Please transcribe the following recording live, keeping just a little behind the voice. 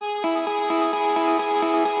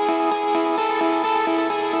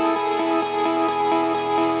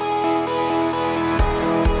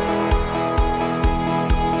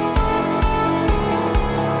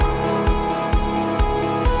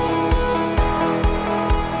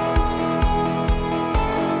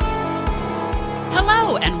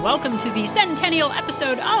Hello, and welcome to the centennial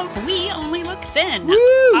episode of We Only Look Thin. Woo!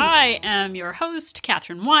 I am your host,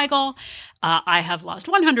 Katherine Weigel. I have lost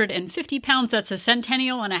 150 pounds. That's a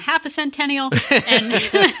centennial and a half a centennial. And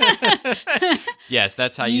Yes,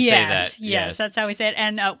 that's how you say that. Yes, that's how we say it.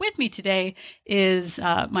 And with me today is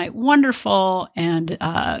my wonderful and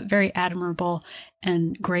very admirable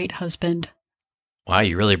and great husband. Wow,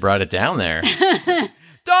 you really brought it down there.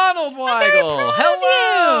 Donald Weigel,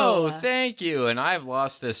 hello! of you. Thank you. And I've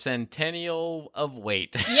lost a centennial of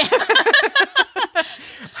weight. Yeah.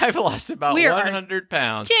 I've lost about We are 100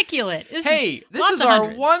 pounds. Articulate. This lots is of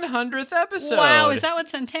our hundreds. 100th episode. Wow, is that what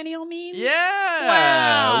centennial means? Yeah.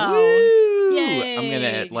 Wow. Woo! Yay. I'm going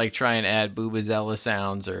to try and add Boobazella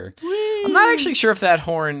sounds or... Woo. I'm not actually sure if that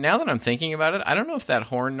horn, now that I'm thinking about it, I don't know if that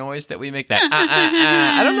horn noise that we make, that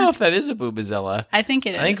I don't know if that is a Boobazella. I think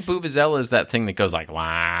it is. I think Boobazella is that thing that goes like,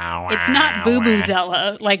 wow. It's not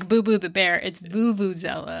Boo-Boozella, like Boo Boo the bear. It's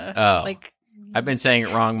Vuvuzela. Oh. Like I've been saying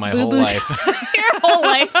it wrong my whole Boo-Boozella. life. Your whole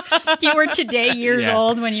life. You were today years Yeah.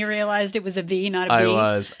 old when you realized it was a V, not a B. I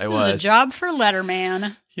was. This is a job for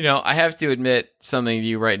Letterman. You know, I have to admit something to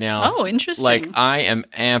you right now. Oh, interesting. Like, I am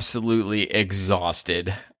absolutely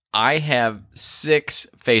exhausted. I have 6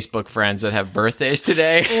 Facebook friends that have birthdays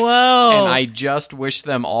today. Whoa. And I just wish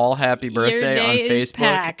them all happy birthday on day is Facebook.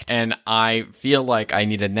 packed. And I feel like I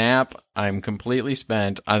need a nap. I'm completely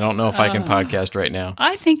spent. I don't know if I can podcast right now.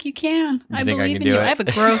 I think you can. You I think I believe can in do you. it? I have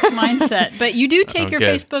a growth mindset. But you do take Oh, your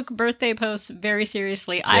good. Facebook birthday posts very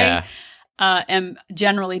seriously. Yeah. I am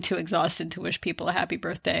generally too exhausted to wish people a happy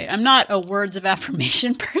birthday. I'm not a words of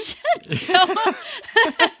affirmation person. So,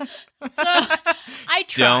 I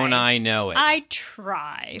try. Don't I know it? I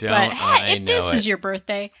try. Don't but I if know this is it. your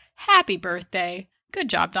birthday, happy birthday. Good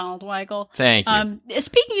job, Donald Weigel. Thank you.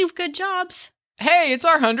 Speaking of good jobs, Hey, it's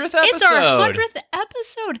our 100th episode. it's our 100th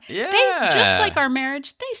episode. Yeah. They, just like our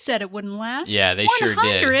marriage, they said it wouldn't last. Yeah, they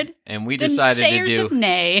 100, sure did. And we then decided to sayers do of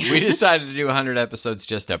nay. we decided to do 100 episodes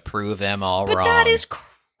just to prove them all But wrong. that is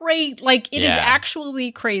great. Like, it is Yeah.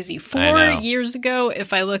 actually crazy. I 4 know. years ago,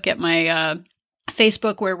 if I look at my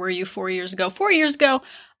Facebook, where were you 4 years ago? 4 years ago,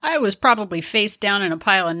 I was probably face down in a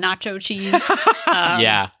pile of nacho cheese.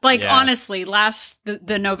 Yeah. Like, yeah. honestly,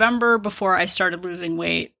 the November before I started losing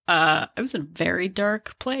weight, I was in a very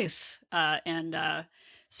dark place.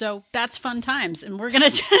 So that's fun times. And we're going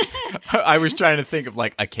to... I was trying to think of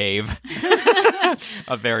like a cave.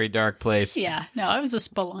 A very dark place. Yeah, no, I was a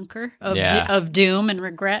spelunker of, Yeah. of doom and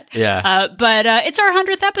regret. Yeah. But it's our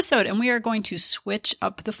 100th episode, and we are going to switch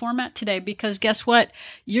up the format today because guess what?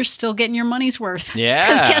 You're still getting your money's worth. Yeah.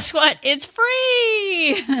 Because guess what? It's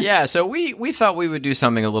free. Yeah, so we thought we would do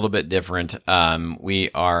something a little bit different.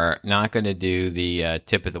 We are not going to do the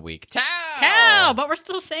tip of the week. Pow! But we're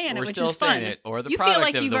still saying We're it, which still is fun. saying it, or the you product feel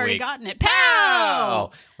like of you've the already week. gotten it.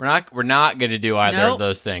 Pow! We're not going to do either Nope. of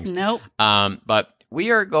those things. Nope. But we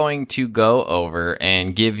are going to go over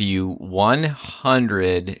and give you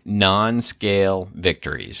 100 non-scale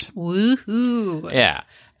victories. Woohoo! Yeah.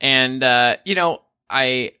 And,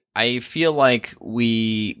 I feel like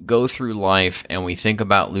we go through life and we think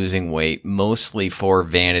about losing weight mostly for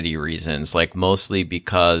vanity reasons, like mostly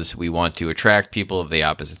because we want to attract people of the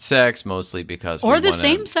opposite sex, mostly because Or we the wanna,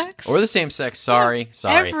 same sex. Or the same sex. Sorry.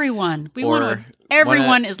 Everyone. We Or want to. Everyone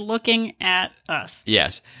wanna- is looking at us.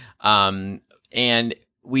 Yes. And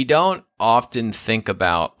we don't often think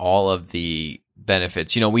about all of the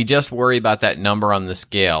benefits. You know, we just worry about that number on the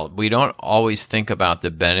scale. We don't always think about the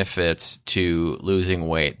benefits to losing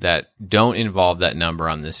weight that don't involve that number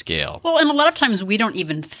on the scale. Well, and a lot of times we don't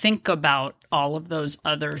even think about all of those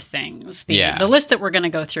other things. Yeah. The list that we're going to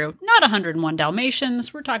go through, not 101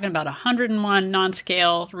 Dalmatians. We're talking about 101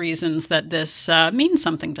 non-scale reasons that this means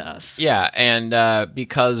something to us. Yeah, and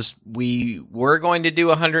because we were going to do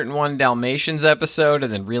 101 Dalmatians episode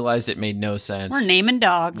and then realized it made no sense We're naming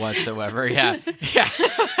dogs. whatsoever. Yeah. Yeah.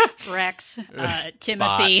 Rex,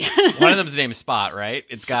 Timothy. Spot. One of them's named Spot, right?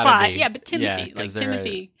 It's got to Spot. be. Yeah, but Timothy. 'cause Like they're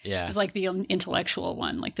Timothy is like the intellectual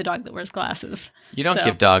one, like the dog that wears glasses. You don't So-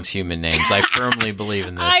 give dogs human names. I firmly believe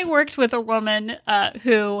in this. I worked with a woman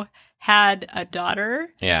who had a daughter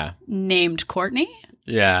Yeah. named Courtney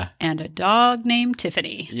Yeah. and a dog named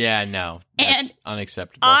Tiffany. Yeah, no. That's And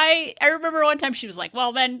unacceptable. I remember one time she was like,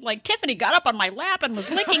 well, then, like, Tiffany got up on my lap and was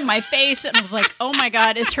licking my face. And I was like, oh my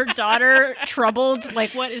God, is her daughter troubled?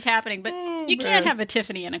 Like, what is happening? But you can't have a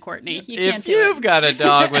Tiffany and a Courtney. You can't if do you've it. got a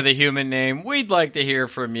dog with a human name, we'd like to hear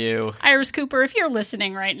from you. Iris Cooper, if you're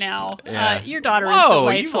listening right now, Yeah. your daughter is Whoa,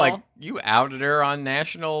 delightful. You outed her on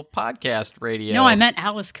national podcast radio. No, I meant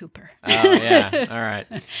Alice Cooper. Oh, yeah. All right.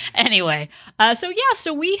 Anyway,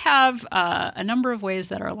 so we have a number of ways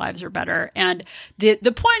that our lives are better. And the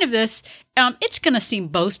point of this, it's going to seem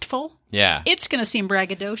boastful. Yeah. It's going to seem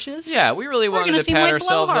braggadocious. Yeah, we really wanted to pat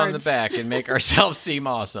ourselves on the blowhards. back and make ourselves seem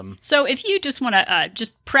awesome. So if you just want to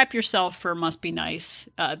just prep yourself for Must Be Nice,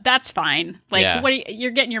 that's fine. Like, Yeah.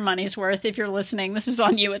 you're getting your money's worth if you're listening. This is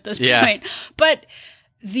on you at this Yeah. point. But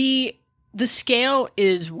the scale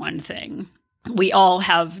is one thing. We all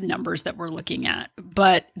have numbers that we're looking at,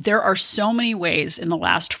 but there are so many ways in the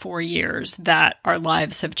last 4 years that our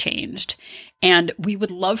lives have changed. And we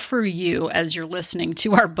would love for you, as you're listening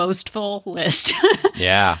to our boastful list,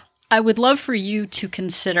 Yeah. I would love for you to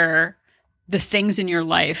consider the things in your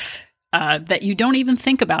life that you don't even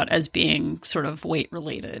think about as being sort of weight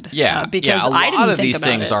related. Yeah, because a I lot didn't of think these about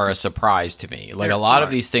things it. are a surprise to me. Like There a lot are.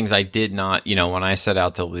 of these things I did not, when I set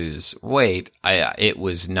out to lose weight, it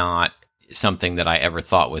was not something that I ever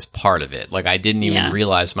thought was part of it. Like I didn't even Yeah.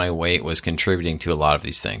 realize my weight was contributing to a lot of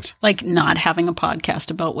these things. Like not having a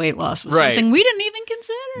podcast about weight loss was Right. something we didn't even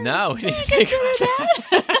consider. No, we didn't Consider think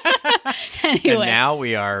that. Anyway, And now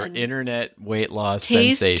we are internet weight loss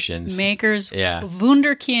taste sensations. makers, Yeah.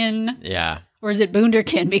 Wunderkind, Yeah. or is it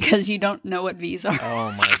Bunderkind because you don't know what V's are?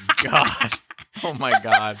 Oh my god. Oh my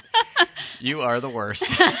god. You are the worst.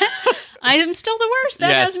 I am still the worst.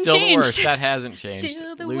 That hasn't still changed. the worst. That hasn't changed.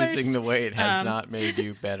 Still the Losing worst. the weight has Um, not made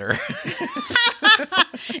you better.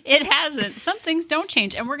 It hasn't. Some things don't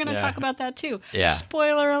change, and we're going to Yeah. talk about that too. Yeah.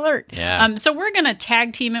 Spoiler alert. Yeah. So we're going to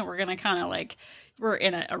tag team it. We're going to kind of like we're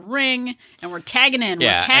in a ring, and we're tagging in.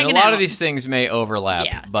 Yeah, we're tagging and a lot out. of these things may overlap.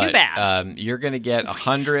 Yeah, but, too bad. You're going to get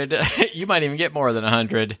 100. You might even get more than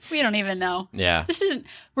 100. We don't even know. Yeah. This isn't.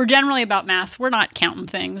 We're generally about math. We're not counting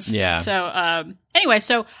things. Yeah. So anyway,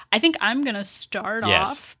 so I think I'm going to start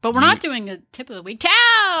Yes. off, but we're not doing a tip of the week.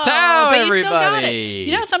 Tao, Tao, but you still got it. everybody.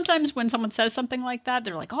 You know, sometimes when someone says something like that,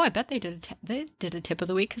 they're like, "Oh, I bet they did a tip of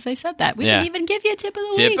the week because they said that." We Yeah. didn't even give you a tip of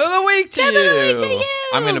the Tip week. of the week to Tip you. of the week to you.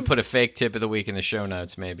 I'm going to put a fake tip of the week in the show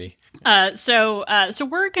notes, maybe. So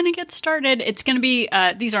we're gonna get started. It's gonna be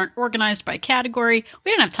these aren't organized by category.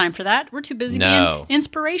 We don't have time for that. We're too busy No. being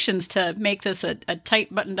inspirations to make this a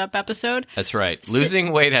tight, buttoned up episode. That's right.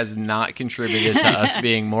 Losing weight has not contributed to us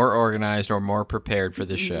being more organized or more prepared for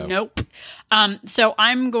the show. Nope. So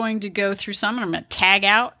I'm going to go through some, and I'm going to tag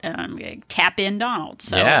out, and I'm going to tap in Donald.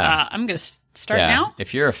 So Yeah. I'm going to start Yeah. now.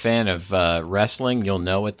 If you're a fan of wrestling, you'll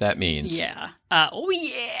know what that means. Yeah. Oh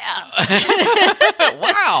yeah.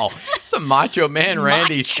 Wow. Some Macho Man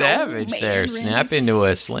Randy Macho Savage Man there. Randy Snap into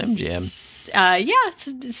a Slim Jim.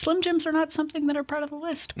 Slim Jims are not something that are part of the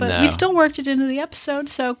list, but No. we still worked it into the episode.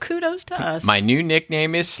 So kudos to us. My new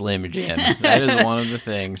nickname is Slim Jim. That is one of the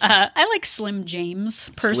things. I like Slim James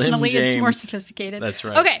personally. It's more James. sophisticated. That's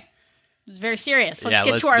right. Okay. It's very serious. Let's Yeah,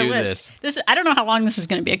 get let's to our do list. This I don't know how long this is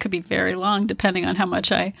going to be. It could be very long depending on how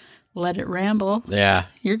much I let it ramble. Yeah.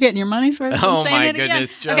 You're getting your money's worth. I'm Oh saying my it again.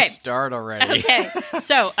 goodness. Just Okay. start already. Okay.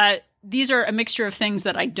 So these are a mixture of things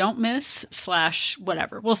that I don't miss /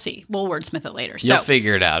 whatever. We'll see. We'll wordsmith it later. You'll So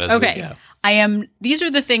figure it out as we go. These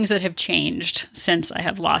are the things that have changed since I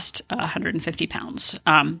have lost 150 pounds.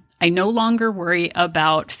 I no longer worry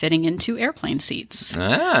about fitting into airplane seats.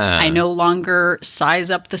 I no longer size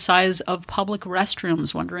up the size of public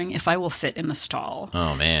restrooms, wondering if I will fit in the stall.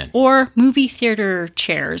 Oh, man. Or movie theater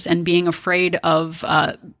chairs and being afraid of,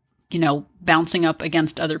 bouncing up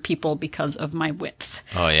against other people because of my width.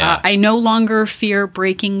 Oh, yeah. I no longer fear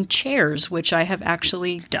breaking chairs, which I have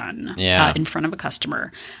actually done Yeah. in front of a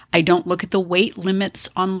customer. I don't look at the weight limits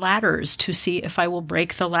on ladders to see if I will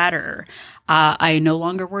break the ladder. I no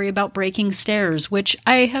longer worry about breaking stairs, which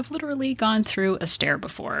I have literally gone through a stair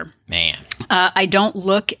before. Man. I don't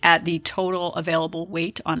look at the total available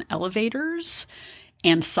weight on elevators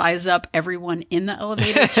and size up everyone in the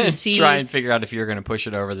elevator to see. Try and figure out if you're going to push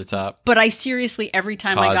it over the top. But I seriously, every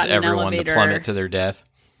time I Cause got in an everyone elevator, to plummet to their death.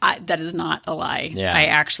 that is not a lie. Yeah. I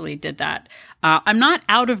actually did that. I'm not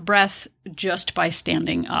out of breath just by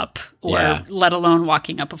standing up or Yeah. let alone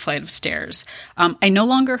walking up a flight of stairs. I no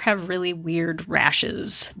longer have really weird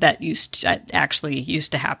rashes that used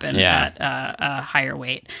to happen Yeah. at a higher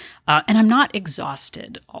weight. And I'm not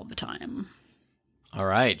exhausted all the time. All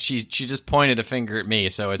right. She just pointed a finger at me,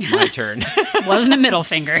 so it's my turn. Wasn't a middle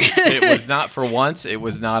finger. It was not for once. It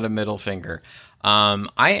was not a middle finger.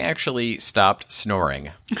 I actually stopped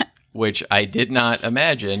snoring, which I did not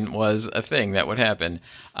imagine was a thing that would happen.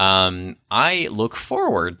 I look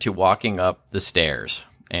forward to walking up the stairs.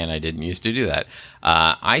 and I didn't used to do that.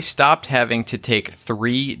 I stopped having to take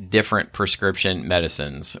 3 different prescription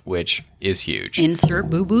medicines, which is huge. Insert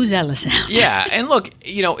boo-boo-zella sound. Yeah, and look,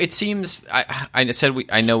 it seems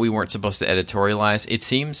I know we weren't supposed to editorialize. It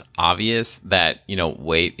seems obvious that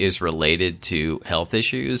weight is related to health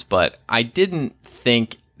issues, but I didn't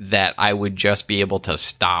think that I would just be able to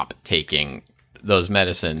stop taking those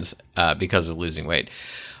medicines because of losing weight.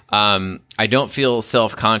 I don't feel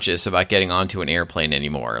self-conscious about getting onto an airplane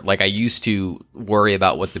anymore. Like I used to worry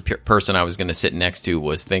about what the person I was going to sit next to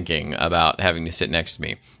was thinking about having to sit next to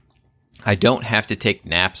me. I don't have to take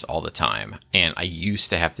naps all the time, and I used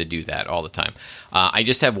to have to do that all the time. I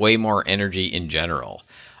just have way more energy in general.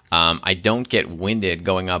 I don't get winded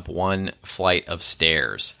going up one flight of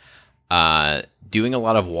stairs. Doing a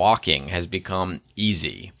lot of walking has become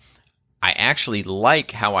easy. I actually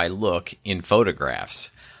like how I look in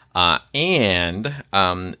photographs. And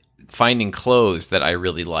finding clothes that I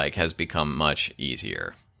really like has become much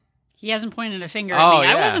easier. He hasn't pointed a finger at me.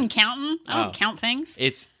 Yeah. I wasn't counting. I don't count things.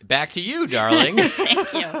 It's back to you, darling.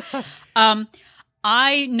 Thank you.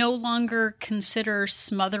 I no longer consider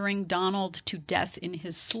smothering Donald to death in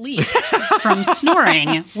his sleep from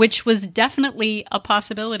snoring, which was definitely a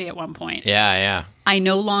possibility at one point. Yeah. I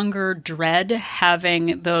no longer dread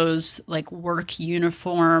having those like work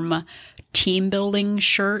uniform team building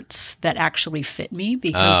shirts that actually fit me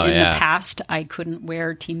because the past I couldn't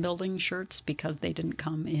wear team building shirts because they didn't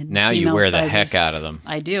come in now you female wear sizes. the heck out of them.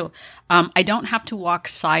 I do. I don't have to walk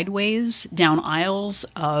sideways down aisles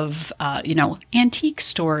of antique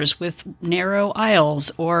stores with narrow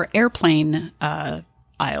aisles or airplane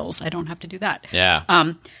aisles. I don't have to do that.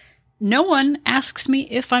 Yeah. No one asks me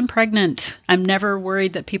if I'm pregnant. I'm never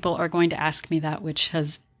worried that people are going to ask me that, which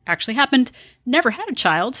has actually happened. Never had a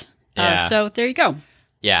child. Yeah. So there you go.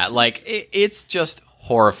 Yeah, like it's just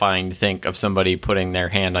horrifying to think of somebody putting their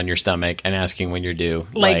hand on your stomach and asking when you're due,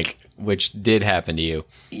 like which did happen to you.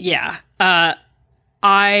 Yeah. I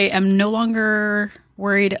am no longer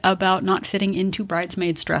worried about not fitting into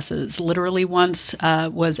bridesmaids' dresses. Literally once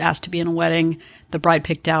was asked to be in a wedding. The bride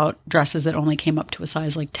picked out dresses that only came up to a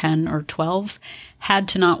size like 10 or 12. Had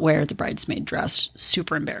to not wear the bridesmaid dress.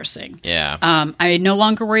 Super embarrassing. Yeah. I no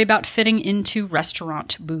longer worry about fitting into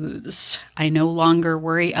restaurant booths. I no longer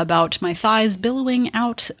worry about my thighs billowing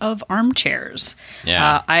out of armchairs.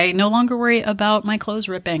 Yeah. I no longer worry about my clothes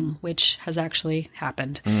ripping, which has actually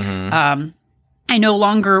happened. Mm-hmm. I no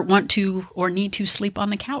longer want to or need to sleep on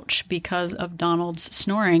the couch because of Donald's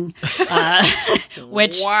snoring,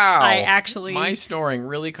 which I actually... My snoring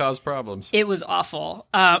really caused problems. It was awful.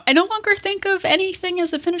 I no longer think of anything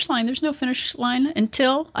as a finish line. There's no finish line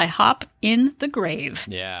until I hop in the grave.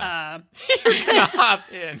 Yeah. You're going to hop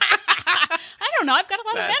in. I don't know. I've got a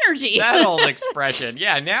lot of energy. That old expression.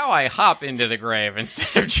 Yeah, now I hop into the grave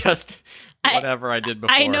instead of just... whatever I did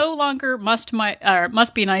before. I no longer must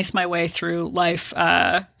be nice my way through life.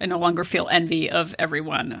 I no longer feel envy of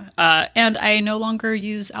everyone. And I no longer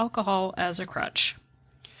use alcohol as a crutch.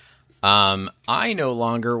 I no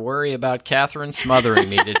longer worry about Catherine smothering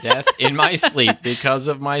me to death in my sleep because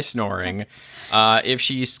of my snoring. If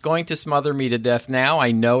she's going to smother me to death now,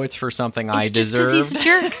 I know it's for something I deserved. It's just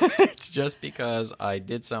because he's a jerk. It's just because I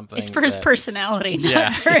did something. It's for his personality,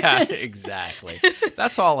 not for his... exactly.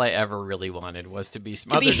 That's all I ever really wanted was to be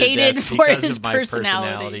smothered to be hated death for because his of my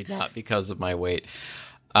personality, not because of my weight.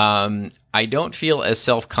 I don't feel as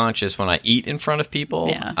self-conscious when I eat in front of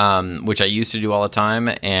people, which I used to do all the time,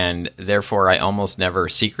 and therefore I almost never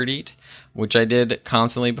secret eat, which I did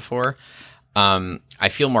constantly before. I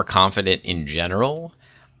feel more confident in general.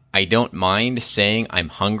 I don't mind saying I'm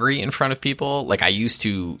hungry in front of people. Like I used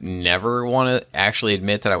to never want to actually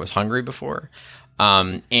admit that I was hungry before.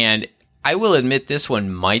 And I will admit this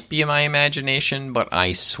one might be in my imagination, but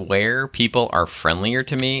I swear people are friendlier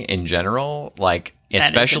to me in general. Like,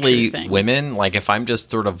 especially women. Like if I'm just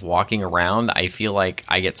sort of walking around, I feel like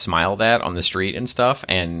I get smiled at on the street and stuff.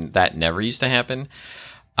 And that never used to happen.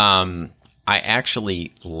 I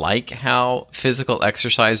actually like how physical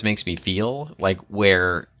exercise makes me feel, like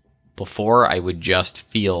where before I would just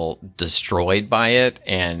feel destroyed by it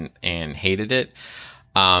and hated it.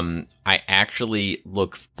 I actually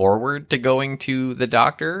look forward to going to the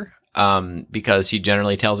doctor because he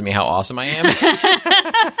generally tells me how awesome I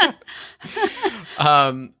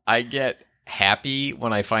am. I get happy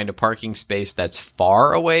when I find a parking space that's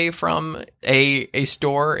far away from a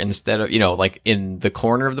store instead of, like in the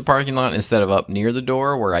corner of the parking lot instead of up near the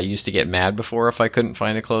door where I used to get mad before if I couldn't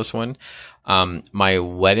find a close one. My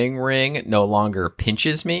wedding ring no longer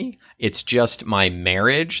pinches me. It's just my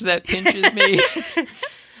marriage that pinches me.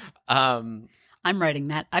 I'm writing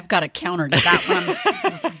that. I've got a counter to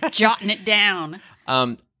that one. I'm jotting it down.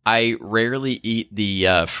 I rarely eat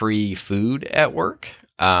the free food at work.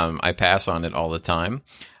 I pass on it all the time.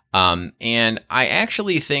 And I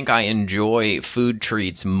actually think I enjoy food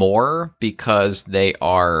treats more because they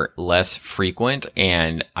are less frequent,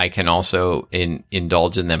 and I can also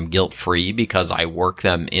indulge in them guilt-free because I work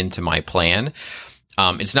them into my plan.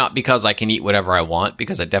 It's not because I can eat whatever I want,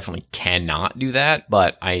 because I definitely cannot do that,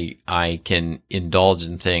 but I can indulge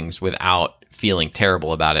in things without feeling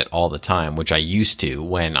terrible about it all the time, which I used to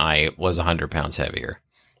when I was 100 pounds heavier.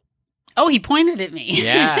 Oh, he pointed at me.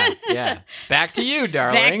 Yeah. Back to you,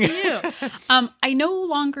 darling. Back to you. I no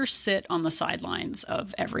longer sit on the sidelines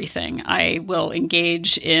of everything. I will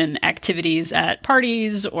engage in activities at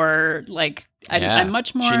parties or I'm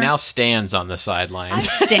much more... She now stands on the I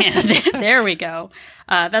sidelines. stand. There we go.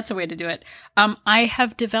 That's a way to do it. I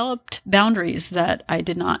have developed boundaries that I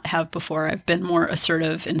did not have before. I've been more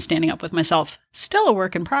assertive in standing up with myself. Still a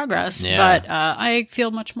work in progress, but I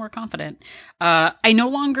feel much more confident. I no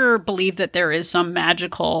longer believe that there is some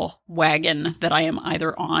magical wagon that I am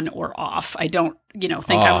either on or off. I don't, think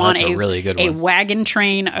I'm on a really good a one. wagon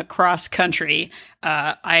train across country.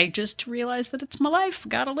 I just realized that it's my life.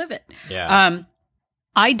 Gotta live it. Yeah.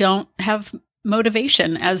 I don't have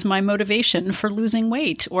motivation as my motivation for losing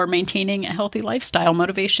weight or maintaining a healthy lifestyle.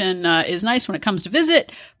 Motivation is nice when it comes to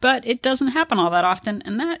visit, but it doesn't happen all that often,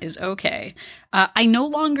 and that is okay. I no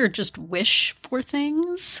longer just wish for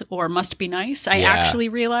things or must be nice. I actually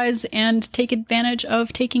realize and take advantage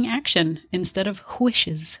of taking action instead of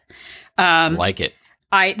wishes. Like it.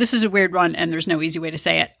 This is a weird one, and there's no easy way to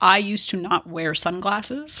say it. I used to not wear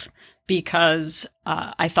sunglasses because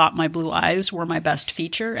I thought my blue eyes were my best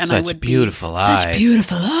feature, and Such beautiful eyes. Such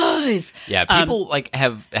beautiful eyes. Yeah, people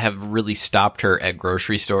have really stopped her at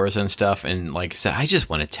grocery stores and stuff, and said, "I just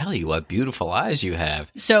want to tell you what beautiful eyes you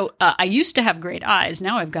have." So I used to have great eyes.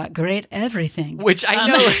 Now I've got great everything. Which I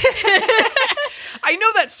know. I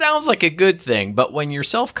know that sounds like a good thing, but when you're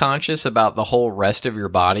self-conscious about the whole rest of your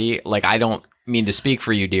body, I don't mean to speak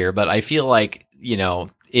for you, dear, but I feel like,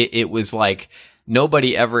 it was like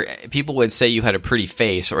people would say you had a pretty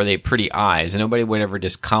face or they had pretty eyes, and nobody would ever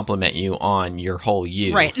just compliment you on your whole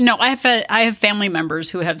you. Right. No, I have family members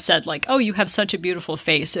who have said oh, you have such a beautiful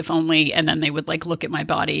face, if only, and then they would look at my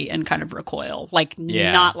body and kind of recoil.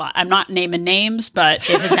 I'm not naming names, but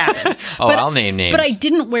it has happened. I'll name names. But I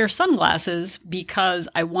didn't wear sunglasses because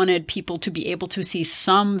I wanted people to be able to see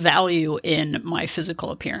some value in my physical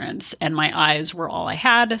appearance, and my eyes were all I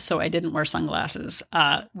had, so I didn't wear sunglasses,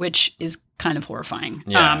 which is kind of horrifying.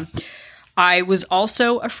 Yeah. I was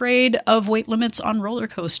also afraid of weight limits on roller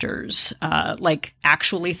coasters.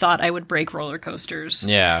 Actually thought I would break roller coasters.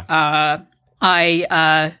 Yeah.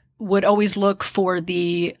 I would always look for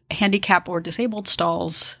the handicap or disabled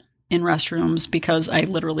stalls in restrooms because I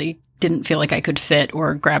literally didn't feel like I could fit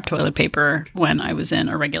or grab toilet paper when I was in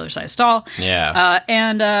a regular size stall. Yeah.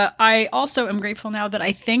 And I also am grateful now that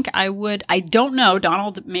I think I don't know,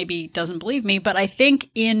 Donald maybe doesn't believe me, but I think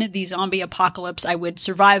in the zombie apocalypse, I would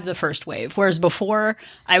survive the first wave. Whereas before,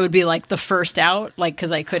 I would be the first out,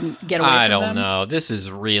 because I couldn't get away from them. I don't know. This is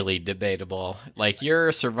really debatable.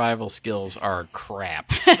 Your survival skills are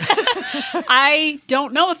crap. I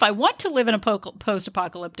don't know if I want to live in a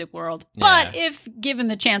post-apocalyptic world, but if given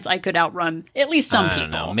the chance, I could outrun at least some people. I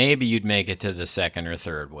don't know. Maybe you'd make it to the second or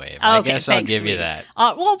third wave. Okay, I guess I'll thanks, give sweet. you that.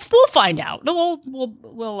 We'll find out.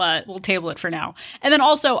 We'll table it for now. And then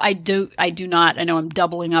also, I do not. I know I'm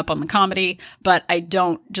doubling up on the comedy, but I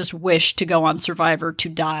don't just wish to go on Survivor to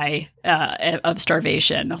die of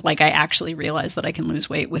starvation. I actually realize that I can lose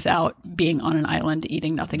weight without being on an island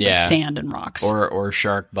eating nothing but sand and rocks, or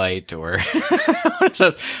shark bite, or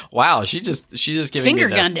wow. She's just giving finger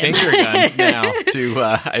me gunned the finger guns now.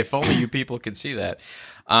 To if only you people could see that.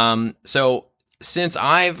 So since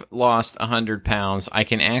I've lost 100 pounds, I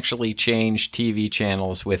can actually change TV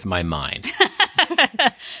channels with my mind.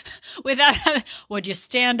 Would you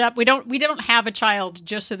stand up? We don't have a child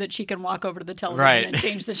just so that she can walk over to the television and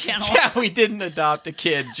change the channel. Yeah, we didn't adopt a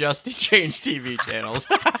kid just to change TV channels,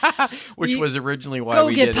 which was originally why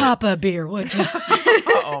we did it. Go get Papa a beer, would you?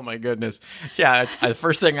 Oh my goodness! Yeah, the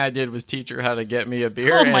first thing I did was teach her how to get me a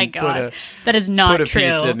beer. Oh my God, that is not true. Put a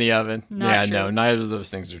pizza in the oven. Not true. No, neither of those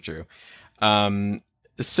things are true.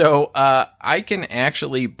 So I can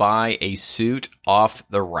actually buy a suit off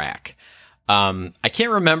the rack. I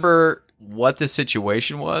can't remember what the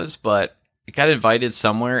situation was, but I got invited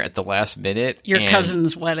somewhere at the last minute. Your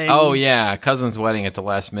cousin's wedding. Oh yeah, cousin's wedding at the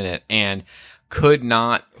last minute, and could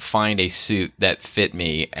not find a suit that fit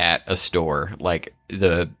me at a store.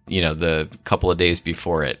 The couple of days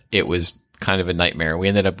before it was kind of a nightmare. We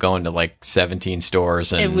ended up going to like 17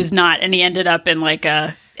 stores. And it was not, and he ended up in like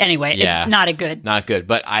anyway, Yeah. not a good. Not good.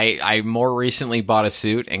 But I more recently bought a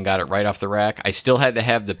suit and got it right off the rack. I still had to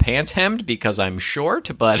have the pants hemmed because I'm short,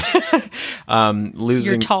 but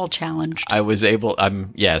losing. You're tall challenged. I was able.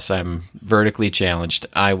 I'm vertically challenged.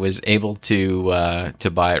 I was able to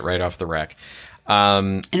buy it right off the rack.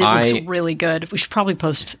 And it looks really good. We should probably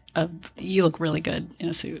post you look really good in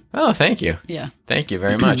a suit. Oh, thank you. Yeah. Thank you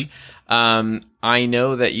very much. I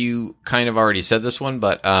know that you kind of already said this one,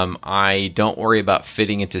 but I don't worry about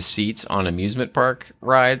fitting into seats on amusement park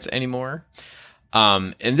rides anymore.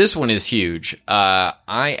 And this one is huge. I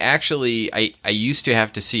used to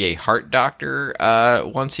have to see a heart doctor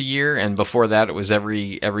once a year, and before that it was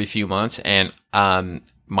every few months. And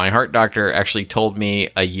my heart doctor actually told me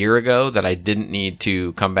a year ago that I didn't need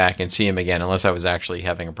to come back and see him again unless I was actually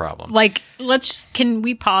having a problem. Like, can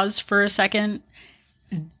we pause for a second?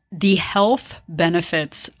 The health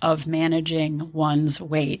benefits of managing one's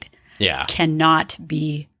weight cannot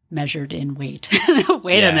be measured in weight.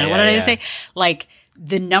 Wait a minute. What did I just say? Like,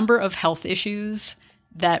 the number of health issues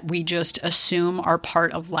that we just assume are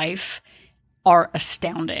part of life are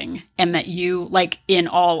astounding. And that you, like, in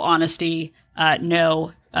all honesty,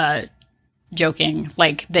 joking,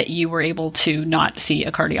 like that you were able to not see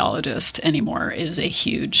a cardiologist anymore is a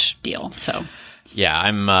huge deal. So, yeah,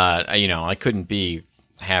 I'm, I couldn't be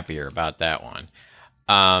happier about that one.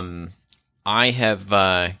 I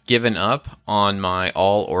have given up on my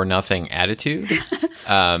all or nothing attitude.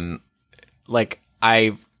 Like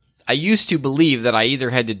I used to believe that I either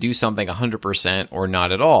had to do something 100% or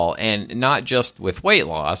not at all, and not just with weight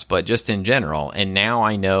loss, but just in general. And now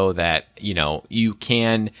I know that, you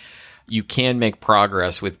can make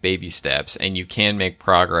progress with baby steps, and you can make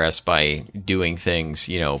progress by doing things,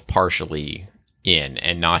 partially in,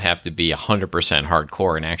 and not have to be 100%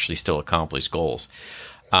 hardcore and actually still accomplish goals.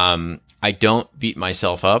 I don't beat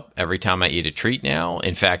myself up every time I eat a treat now.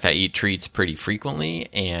 In fact, I eat treats pretty frequently,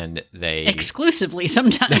 and they exclusively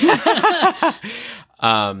sometimes.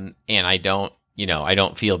 And I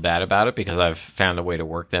don't feel bad about it because I've found a way to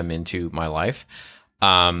work them into my life.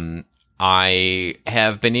 I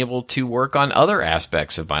have been able to work on other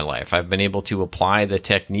aspects of my life. I've been able to apply the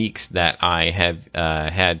techniques that I have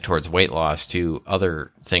had towards weight loss to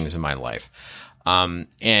other things in my life.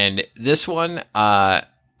 And this one,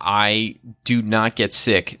 I do not get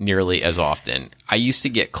sick nearly as often. I used to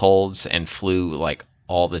get colds and flu like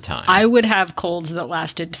all the time. I would have colds that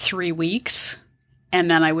lasted 3 weeks, and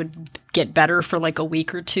then I would get better for like a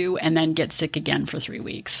week or two, and then get sick again for 3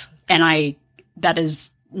 weeks. And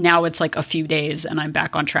now it's like a few days and I'm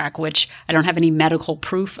back on track, which I don't have any medical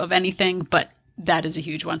proof of anything, but that is a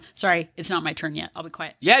huge one. Sorry, it's not my turn yet. I'll be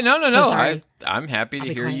quiet. Yeah, no. Sorry. I'm happy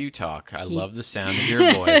to hear you talk. I love the sound of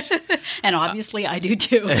your voice. And obviously I do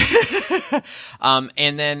too.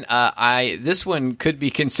 And then this one could be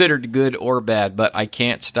considered good or bad, but I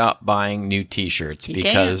can't stop buying new t-shirts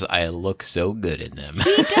because I look so good in them.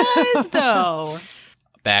 He does, though.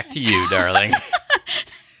 Back to you, darling.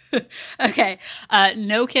 Okay.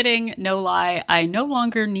 No kidding, no lie. I no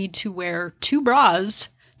longer need to wear 2 bras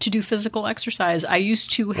to do physical exercise. I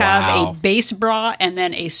used to have a base bra and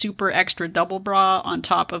then a super extra double bra on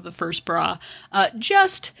top of the first bra,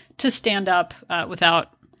 just to stand up without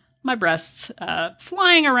my breasts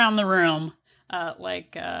flying around the room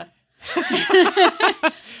like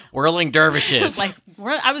whirling dervishes. Like,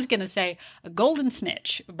 I was going to say a golden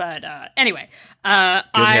snitch, but anyway. Good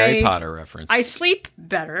Harry Potter reference. I sleep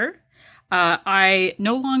better. I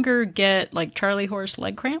no longer get like Charlie horse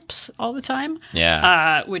leg cramps all the time.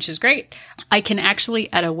 Yeah. Which is great. I can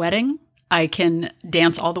actually, at a wedding, I can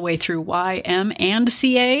dance all the way through Y, M, and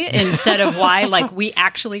CA instead of Y. Like, we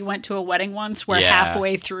actually went to a wedding once where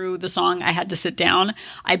halfway through the song I had to sit down.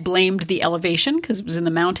 I blamed the elevation because it was in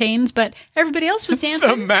the mountains, but everybody else was dancing.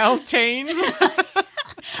 The mountains?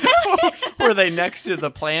 Were they next to the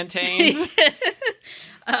plantains?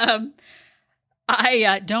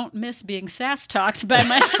 I don't miss being sass-talked by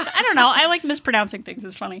my husband. I don't know. I like mispronouncing things.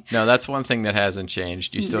 It's funny. No, that's one thing that hasn't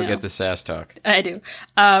changed. You still get the sass talk. I do.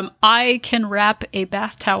 I can wrap a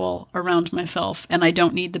bath towel around myself, and I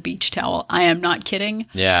don't need the beach towel. I am not kidding.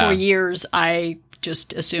 Yeah. For years, I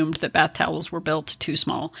just assumed that bath towels were built too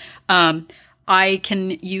small. I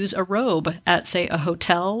can use a robe at, say, a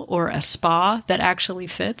hotel or a spa that actually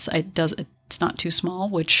fits. It's not too small,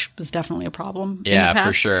 which was definitely a problem in the past.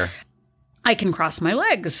 For sure. I can cross my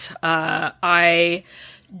legs. I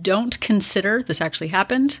don't consider, this actually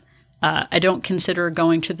happened, I don't consider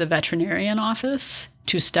going to the veterinarian office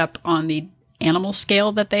to step on the animal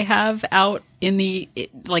scale that they have out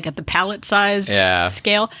like at the pallet sized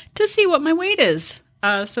scale to see what my weight is.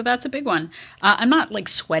 So that's a big one. I'm not like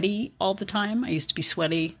sweaty all the time. I used to be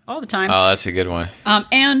sweaty all the time. Oh, that's a good one.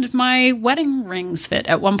 And my wedding rings fit.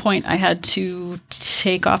 At one point, I had to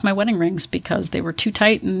take off my wedding rings because they were too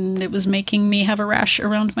tight, and it was making me have a rash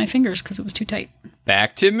around my fingers because it was too tight.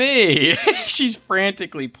 Back to me. She's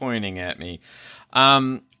frantically pointing at me.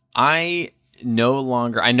 I no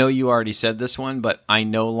longer, I know you already said this one, but I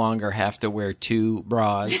no longer have to wear 2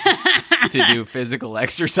 bras to do physical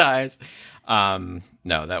exercise.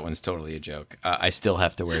 No, that one's totally a joke. I still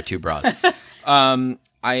have to wear 2 bras. The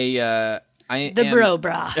bro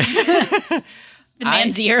bra. The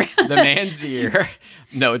man's ear. The man's ear.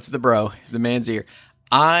 No, it's the bro. The man's ear.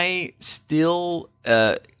 I still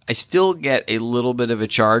get a little bit of a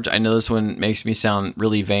charge. I know this one makes me sound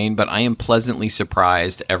really vain, but I am pleasantly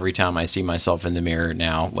surprised every time I see myself in the mirror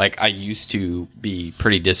now. Like, I used to be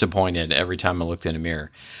pretty disappointed every time I looked in a mirror.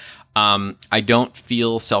 I don't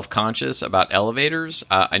feel self-conscious about elevators.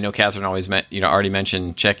 I know Catherine always already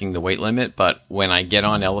mentioned checking the weight limit, but when I get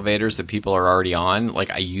on elevators that people are already on,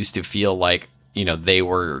 like, I used to feel like, they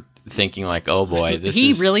were thinking like, oh boy,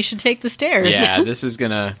 he really should take the stairs. Yeah, this is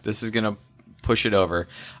gonna push it over.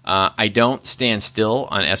 I don't stand still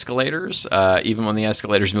on escalators. Even when the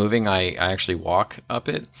escalator's moving, I actually walk up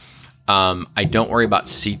it. I don't worry about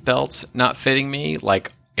seatbelts not fitting me.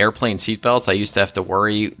 Like, airplane seatbelts, I used to have to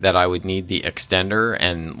worry that I would need the extender,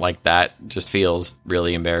 and like that just feels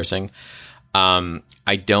really embarrassing.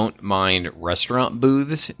 I don't mind restaurant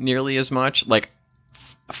booths nearly as much. Like,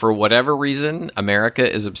 for whatever reason, America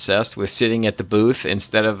is obsessed with sitting at the booth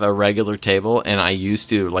instead of a regular table, and I used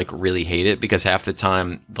to like really hate it because half the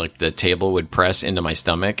time like the table would press into my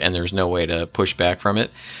stomach and there's no way to push back from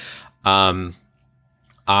it.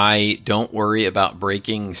 I don't worry about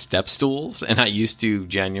breaking step stools, and I used to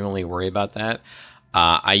genuinely worry about that.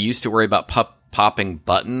 I used to worry about popping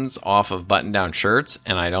buttons off of button-down shirts,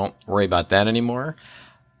 and I don't worry about that anymore.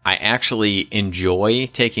 I actually enjoy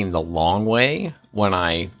taking the long way when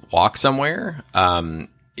I walk somewhere.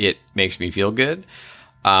 It makes me feel good.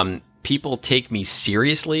 People take me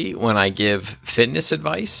seriously when I give fitness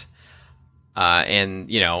advice. And,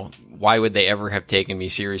 why would they ever have taken me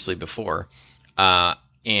seriously before?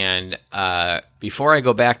 And before I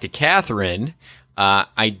go back to Catherine,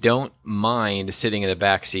 I don't mind sitting in the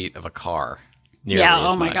back seat of a car. Yeah,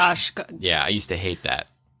 oh my gosh. Yeah, I used to hate that.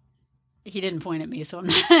 He didn't point at me, so I'm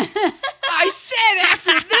not. I said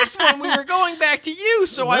after this one we were going back to you,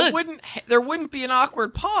 so there wouldn't be an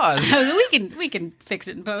awkward pause. we can fix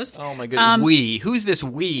it in post. Oh my goodness. Who's this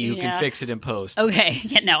we who can fix it in post? Okay.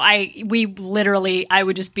 Yeah, no, I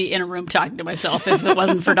would just be in a room talking to myself if it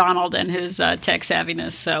wasn't for Donald and his tech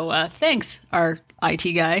savviness. So thanks, our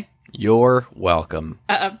IT guy. You're welcome.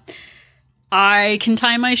 I can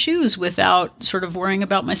tie my shoes without sort of worrying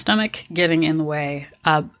about my stomach getting in the way.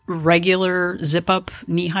 Regular zip-up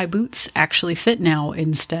knee-high boots actually fit now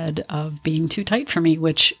instead of being too tight for me,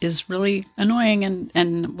 which is really annoying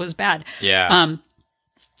and was bad. Yeah.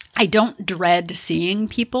 I don't dread seeing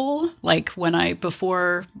people. Like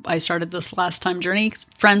before I started this last time journey,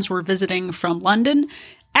 friends were visiting from London.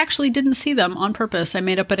 Actually didn't see them on purpose. I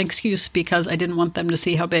made up an excuse because I didn't want them to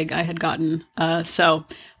see how big I had gotten. So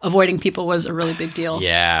avoiding people was a really big deal.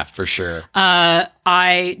 Yeah, for sure.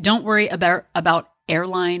 I don't worry about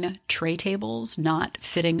airline tray tables not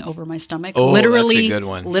fitting over my stomach. Oh, literally, that's a good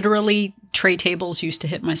one. Literally, tray tables used to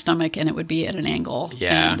hit my stomach and it would be at an angle.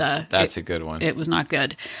 Yeah, and, that's a good one. It was not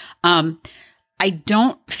good. I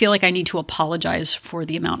don't feel like I need to apologize for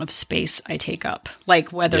the amount of space I take up.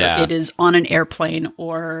 Like whether it is on an airplane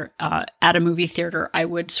or at a movie theater, I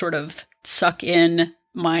would sort of suck in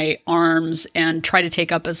my arms and try to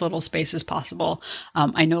take up as little space as possible.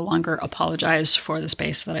 I no longer apologize for the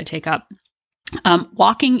space that I take up.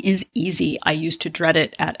 Walking is easy. I used to dread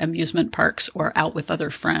it at amusement parks or out with other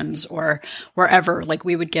friends or wherever. Like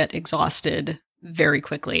we would get exhausted very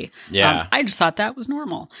quickly. Yeah. I just thought that was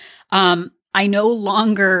normal. I no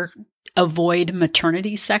longer avoid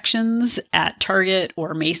maternity sections at Target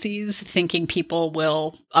or Macy's thinking people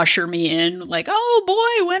will usher me in like, oh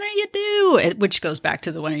boy, when are you due? Which goes back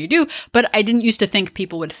to the when are you due. But I didn't used to think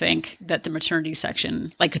people would think that the maternity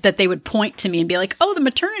section, like that they would point to me and be like, oh, the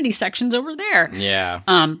maternity section's over there. Yeah.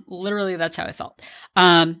 Literally that's how I felt.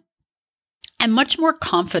 I'm much more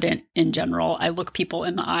confident in general. I look people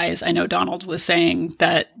in the eyes. I know Donald was saying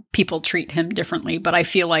that people treat him differently, but I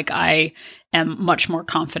feel like I am much more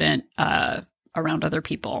confident around other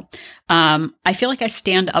people. I feel like I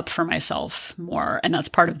stand up for myself more, and that's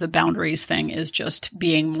part of the boundaries thing is just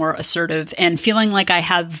being more assertive and feeling like I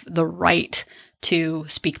have the right to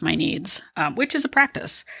speak my needs, which is a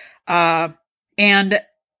practice. And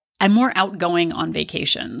I'm more outgoing on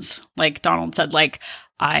vacations. Like Donald said, like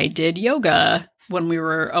I did yoga when we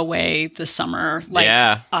were away this summer.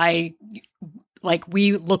 Like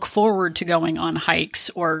we look forward to going on hikes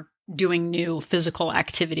or doing new physical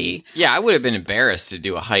activity. Yeah, I would have been embarrassed to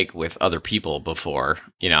do a hike with other people before.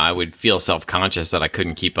 You know, I would feel self-conscious that I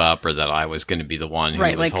couldn't keep up or that I was going to be the one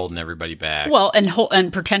who was holding everybody back. Well,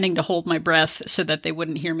 and pretending to hold my breath so that they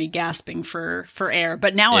wouldn't hear me gasping for air.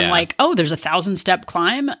 But now I'm like, oh, there's a 1,000-step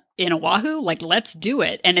climb in Oahu? Like, let's do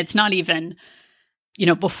it. And it's not even, you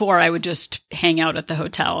know, before I would just hang out at the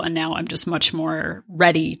hotel, and now I'm just much more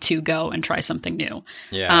ready to go and try something new.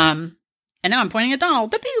 Yeah. And now I'm pointing at Donald.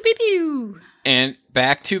 Beep, pew, beep, pew. And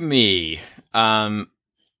back to me.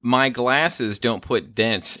 My glasses don't put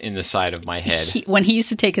dents in the side of my head. When he used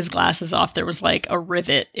to take his glasses off, there was like a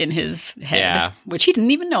rivet in his head, which he didn't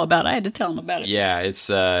even know about. I had to tell him about it. Yeah,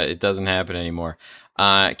 it doesn't happen anymore.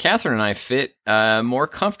 Catherine and I fit more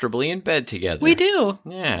comfortably in bed together. We do.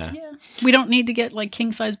 Yeah. We don't need to get like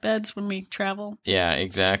king-size beds when we travel. Yeah,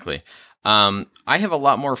 exactly. I have a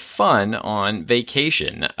lot more fun on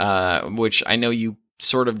vacation, which I know you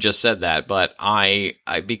sort of just said that, but I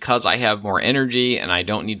because I have more energy and I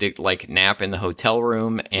don't need to like nap in the hotel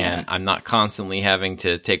room and I'm not constantly having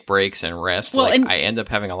to take breaks and rest, I end up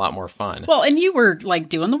having a lot more fun. Well, and you were like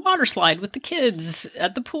doing the water slide with the kids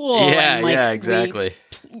at the pool. Yeah, and, like, yeah, exactly.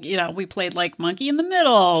 We played like monkey in the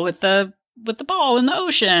middle with the ball in the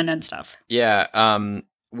ocean and stuff. Yeah,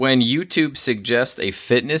 when YouTube suggests a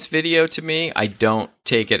fitness video to me, I don't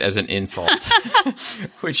take it as an insult,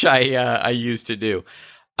 which I used to do.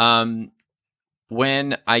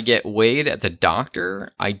 When I get weighed at the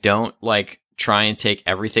doctor, I don't like try and take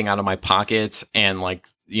everything out of my pockets and like,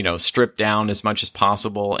 you know, strip down as much as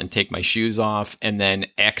possible and take my shoes off and then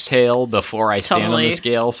exhale before I stand on the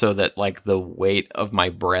scale so that like the weight of my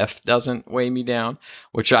breath doesn't weigh me down,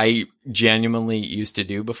 which I genuinely used to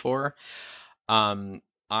do before.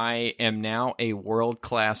 I am now a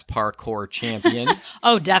world-class parkour champion.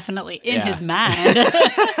 Oh, definitely. In his mind.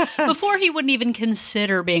 Before he wouldn't even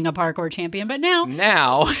consider being a parkour champion, but now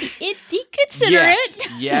he consider it.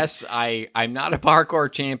 Yes, I'm not a parkour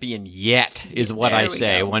champion yet, is what I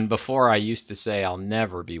say. When before I used to say I'll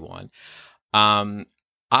never be one.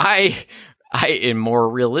 I in more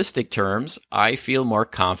realistic terms, I feel more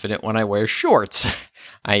confident when I wear shorts.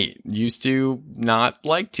 I used to not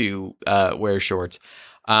like to wear shorts.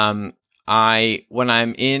 When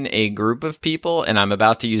I'm in a group of people and I'm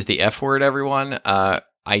about to use the F word, everyone,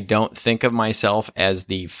 I don't think of myself as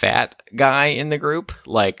the fat guy in the group,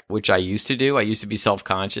 like, which I used to do. I used to be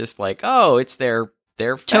self-conscious, like, oh, it's their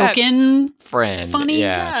fat token friend, funny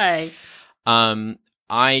guy.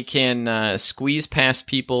 I can squeeze past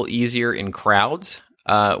people easier in crowds.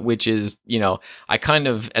 Which is, you know, I kind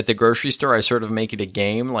of, at the grocery store, I sort of make it a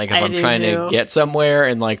game. Like, if I'm trying to get somewhere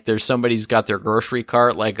and, like, there's somebody's got their grocery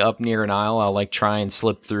cart, like, up near an aisle, I'll, like, try and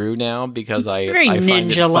slip through now because I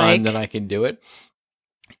find it fun that I can do it.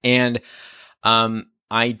 And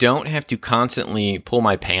I don't have to constantly pull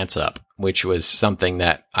my pants up, which was something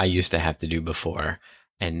that I used to have to do before.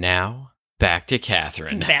 And now, back to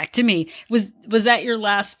Catherine. Back to me. Was that your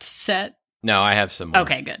last set? No, I have some more.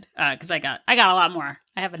 Okay, good. Because I got a lot more.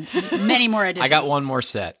 I have many more additions. I got one more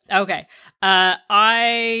set. Okay.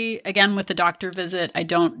 Again, with the doctor visit, I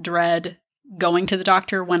don't dread going to the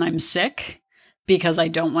doctor when I'm sick because I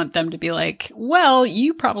don't want them to be like, well,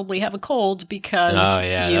 you probably have a cold because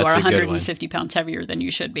you are 150 pounds heavier than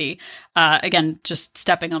you should be. Again, just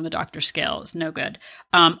stepping on the doctor's scale is no good.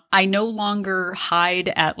 I no longer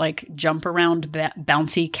hide at like jump around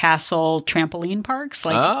bouncy castle trampoline parks.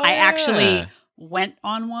 Like I actually went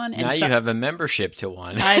on one. And now you have a membership to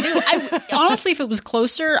one. I do. Honestly, if it was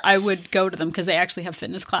closer, I would go to them because they actually have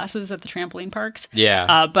fitness classes at the trampoline parks.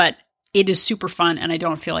 Yeah. But it is super fun, and I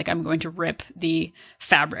don't feel like I'm going to rip the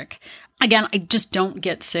fabric. Again, I just don't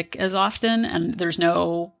get sick as often, and there's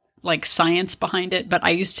no like science behind it, but I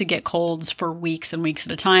used to get colds for weeks and weeks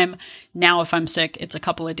at a time. Now, if I'm sick, it's a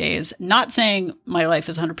couple of days. Not saying my life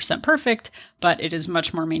is 100% perfect, but it is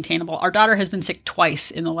much more maintainable. Our daughter has been sick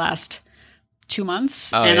twice in the last 2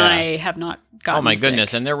 months, I have not gotten Oh my sick.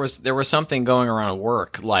 goodness. And there was something going around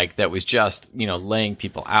work like that was just, you know, laying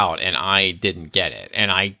people out, and I didn't get it. And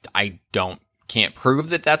I don't can't prove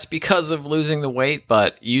that that's because of losing the weight,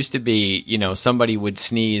 but it used to be, somebody would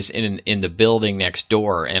sneeze in the building next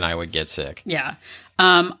door and I would get sick. Yeah.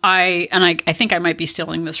 I think I might be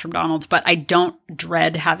stealing this from Donald's, but I don't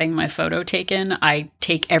dread having my photo taken. I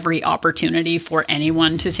take every opportunity for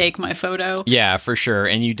anyone to take my photo. Yeah, for sure.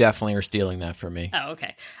 And you definitely are stealing that from me. Oh,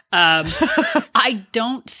 okay. I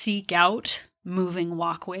don't seek out moving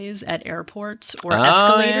walkways at airports or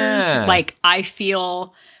escalators. Yeah. Like, I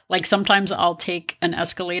feel like sometimes I'll take an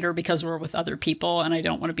escalator because we're with other people and I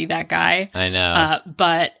don't want to be that guy. I know.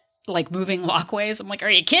 But like moving walkways, I'm like, are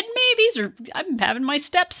you kidding me? I'm having my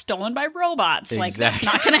steps stolen by robots. Like, that's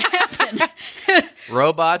not going to happen.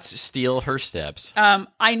 Robots steal her steps.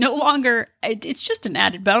 I no longer, it's just an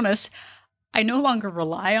added bonus. I no longer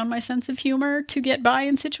rely on my sense of humor to get by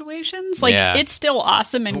in situations. Like, it's still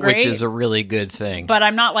awesome and great. Which is a really good thing. But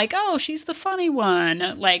I'm not like, oh, she's the funny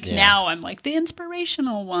one. Like, now I'm like the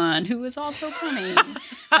inspirational one who is also funny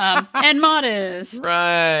and modest.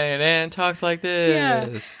 Right, and talks like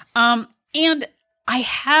this. Yeah. And I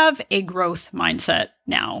have a growth mindset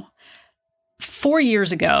now. 4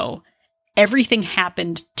 years ago, everything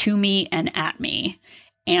happened to me and at me.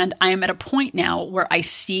 And I am at a point now where I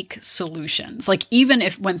seek solutions. Like, even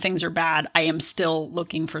if when things are bad, I am still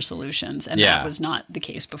looking for solutions. And that was not the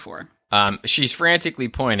case before. She's frantically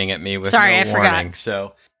pointing at me with Sorry, no I warning. forgot.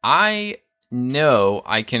 So I know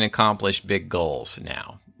I can accomplish big goals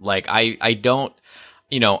now. Like, I don't,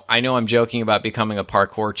 I know I'm joking about becoming a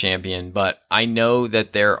parkour champion, but I know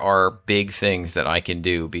that there are big things that I can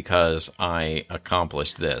do because I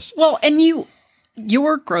accomplished this. Well, and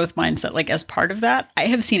your growth mindset, like, as part of that, I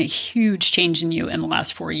have seen a huge change in you in the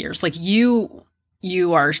last 4 years. Like, you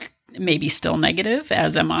are maybe still negative,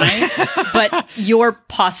 as am I, but your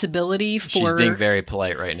possibility for... She's being very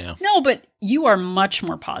polite right now. No, but you are much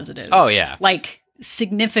more positive. Oh, yeah. Like,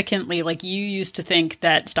 significantly, like, you used to think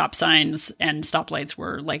that stop signs and stoplights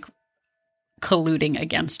were, like, colluding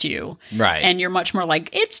against you. Right. And you're much more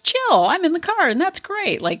like, it's chill, I'm in the car, and that's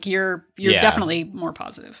great. Like, you're definitely more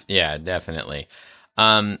positive. Yeah, definitely.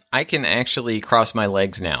 I can actually cross my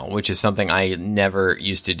legs now, which is something I never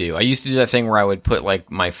used to do. I used to do that thing where I would put like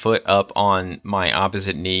my foot up on my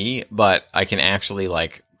opposite knee, but I can actually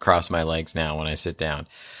like cross my legs now when I sit down.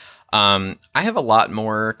 I have a lot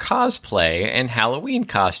more cosplay and Halloween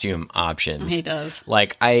costume options. He does.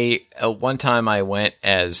 Like, one time I went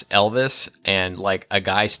as Elvis, and like a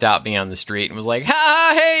guy stopped me on the street and was like,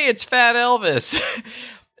 "Ha, hey, it's Fat Elvis."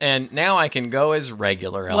 And now I can go as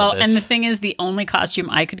regular Elvis. Well, and the thing is, the only costume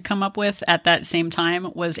I could come up with at that same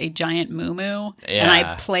time was a giant muumuu. Yeah. And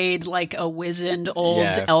I played like a wizened old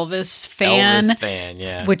Elvis fan. Elvis fan,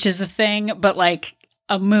 yeah. Which is the thing. But like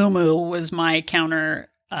a muumuu was my counter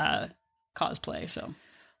cosplay, so.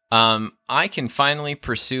 I can finally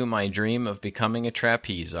pursue my dream of becoming a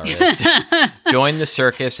trapeze artist. Join the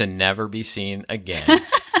circus and never be seen again.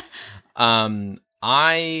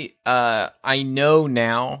 I know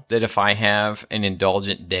now that if I have an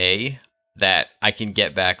indulgent day, that I can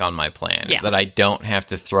get back on my plan. Yeah. That I don't have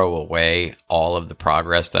to throw away all of the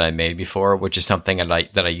progress that I made before, which is something that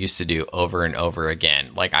I used to do over and over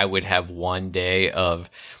again. Like, I would have one day of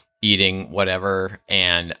eating whatever,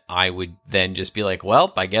 and I would then just be like,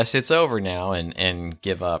 well, I guess it's over now, and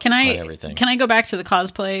give up on everything. Can I go back to the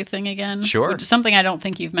cosplay thing again? Sure. Which is something I don't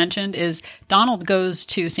think you've mentioned is Donald goes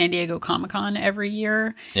to San Diego Comic-Con every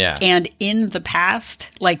year. Yeah. And in the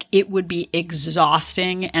past, like, it would be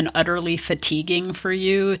exhausting and utterly fatiguing for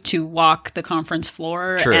you to walk the conference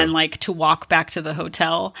floor. True. And like to walk back to the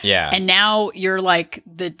hotel. Yeah. And now you're like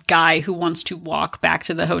the guy who wants to walk back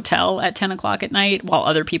to the hotel at 10 o'clock at night while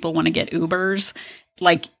other people want to get Ubers.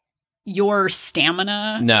 Like, your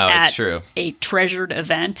stamina it's true. A treasured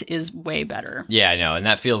event is way better. Yeah, I know, and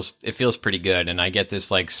it feels pretty good, and I get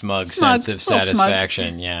this like smug sense of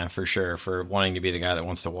satisfaction. Yeah, for sure, for wanting to be the guy that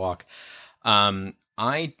wants to walk.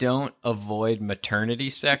 I don't avoid maternity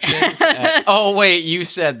sections. Oh wait, you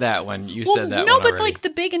said that one. Said that no, one. No, but like the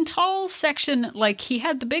big and tall section, like he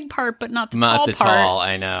had the big part, but not the tall part. Not the tall.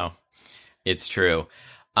 I know, it's true.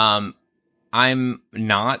 I'm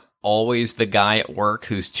not always the guy at work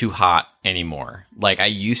who's too hot anymore. Like, I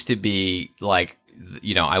used to be like,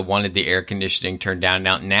 I wanted the air conditioning turned down.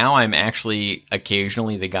 Now I'm actually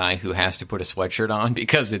occasionally the guy who has to put a sweatshirt on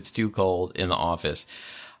because it's too cold in the office.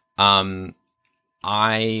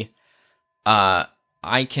 I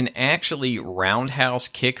can actually roundhouse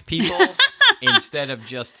kick people instead of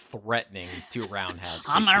just threatening to roundhouse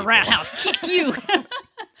kick I'm gonna people. roundhouse kick you.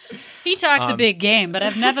 He talks a big game, but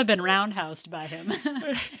I've never been roundhoused by him.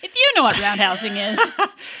 If you know what roundhousing is.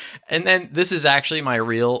 And then this is actually my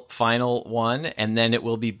real final one, and then it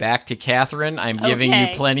will be back to Catherine. I'm giving you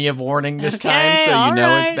plenty of warning this time, so you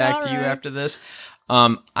know it's back to you after this.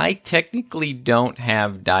 I technically don't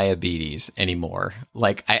have diabetes anymore.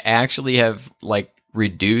 Like, I actually have, like,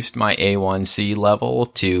 reduced my A1C level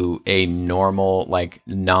to a normal, like,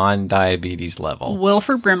 non-diabetes level.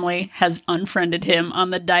 Wilford Brimley has unfriended him on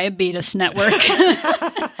the Diabetes Network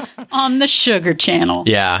on the Sugar Channel.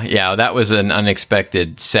 Yeah, that was an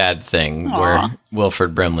unexpected, sad thing where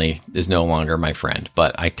Wilford Brimley is no longer my friend.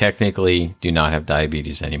 But I technically do not have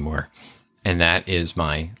diabetes anymore. And that is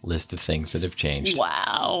my list of things that have changed.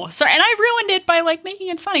 Wow. Sorry, and I ruined it by, like, making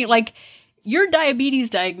it funny. Like, your diabetes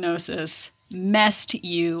diagnosis messed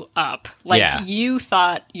you up. Like, you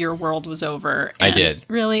thought your world was over. And I did.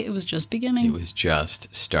 Really, it was just beginning. It was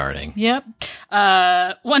just starting. Yep.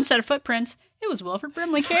 One set of footprints. It was Wilford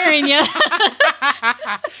Brimley carrying you.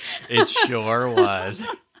 It sure was.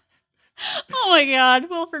 Oh my God,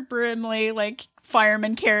 Wilford Brimley, like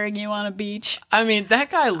fireman carrying you on a beach. I mean,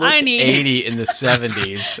 that guy looked 80 in the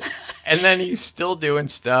 70s. And then he's still doing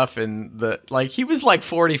stuff in he was like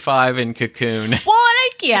 45 in Cocoon. Well,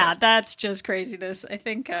 yeah, that's just craziness. I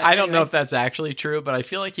think. I don't know if that's actually true, but I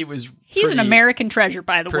feel like he's an American treasure,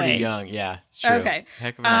 by the way. Pretty young, yeah. It's true. Okay.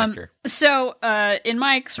 Heck of an actor. So, in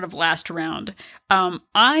my sort of last round,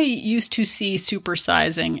 I used to see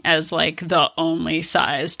supersizing as like the only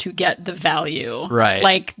size to get the value. Right.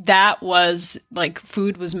 Like that was like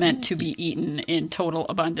food was meant to be eaten in total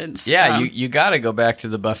abundance. Yeah, you got to go back to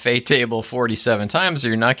the buffet table 47 times or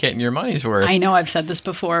you're not getting your money's worth. I know I've said this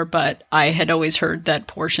before, but I had always heard that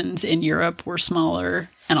portions in Europe were smaller.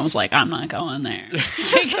 And I was like, I'm not going there.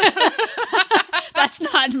 That's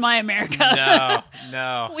not my America.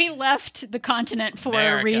 No. We left the continent for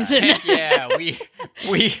America. A reason. Yeah,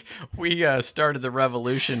 we started the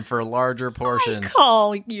revolution for larger portions. I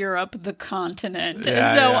call Europe the continent,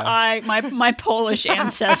 as though my Polish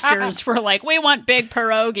ancestors were like, we want big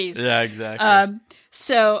pierogies. Yeah, exactly.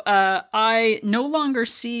 So I no longer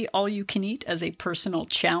see all you can eat as a personal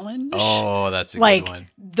challenge. Oh, that's a good one.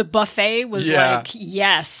 The buffet was like,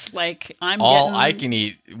 yes, like all I can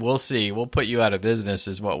eat. We'll see. We'll put you out of business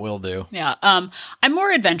is what we'll do. Yeah. I'm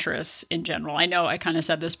more adventurous in general. I know I kind of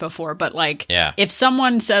said this before, but like, if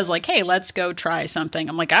someone says like, hey, let's go try something,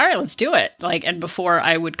 I'm like, all right, let's do it. Like, and before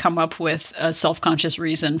I would come up with a self-conscious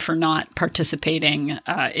reason for not participating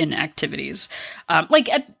in activities.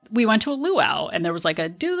 We went to a luau and there was like a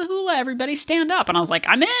do the hula, everybody stand up. And I was like,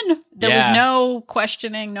 I'm in. There was no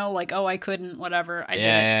questioning, no like, oh, I couldn't, whatever. I did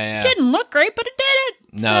it. Didn't look great, but it did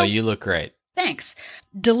it. No, you look great. Thanks.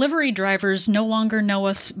 Delivery drivers no longer know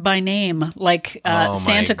us by name, like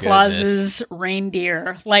Santa Claus's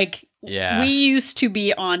reindeer. Like, we used to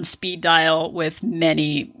be on speed dial with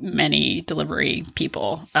many, many delivery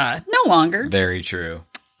people. No longer. Very true.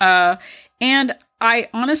 And I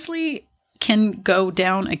honestly can go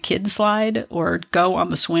down a kid slide or go on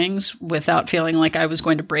the swings without feeling like I was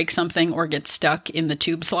going to break something or get stuck in the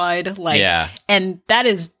tube slide. And that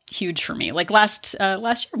is huge for me. Like last year,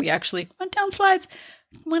 we actually went down slides,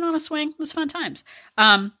 went on a swing. It was fun times.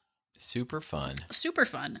 Super fun.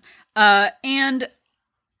 And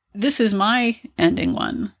this is my ending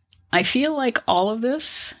one. I feel like all of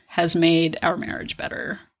this has made our marriage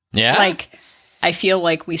better. Yeah. Like, I feel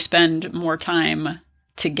like we spend more time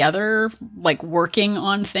together, like working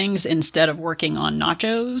on things instead of working on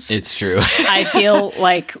nachos. It's true. I feel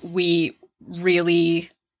like we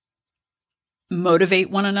really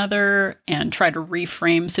motivate one another and try to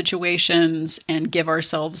reframe situations and give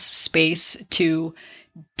ourselves space to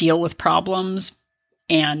deal with problems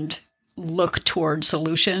and look toward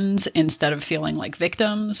solutions instead of feeling like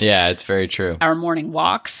victims. Yeah, it's very true. Our morning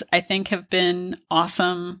walks, I think, have been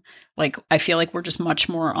awesome. Like, I feel like we're just much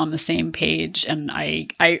more on the same page. And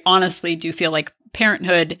I honestly do feel like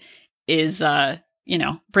parenthood is,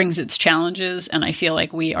 brings its challenges. And I feel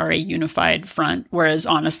like we are a unified front. Whereas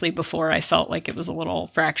honestly, before I felt like it was a little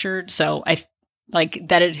fractured. So I like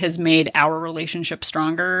that it has made our relationship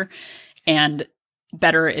stronger and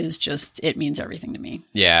better is just, it means everything to me.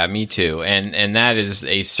 Yeah, me too. And that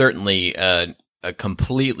is certainly a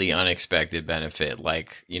completely unexpected benefit.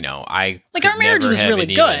 Like, our marriage was really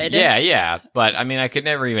good. Yeah. But I mean, I could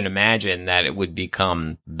never even imagine that it would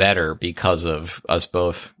become better because of us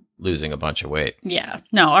both losing a bunch of weight. Yeah.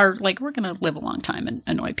 No, we're going to live a long time and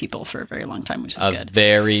annoy people for a very long time, which is A good.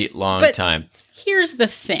 very long time. Here's the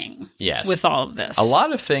thing with all of this. A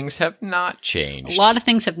lot of things have not changed. A lot of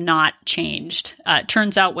things have not changed. It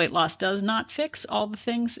turns out weight loss does not fix all the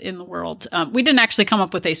things in the world. We didn't actually come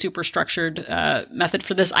up with a super structured method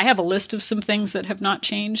for this. I have a list of some things that have not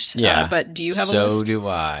changed. Yeah. But do you have a list? So do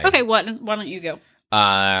I. Okay, why don't you go?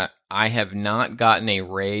 I have not gotten a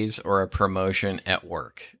raise or a promotion at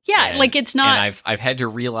work. Yeah, it's not. And I've had to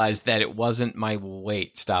realize that it wasn't my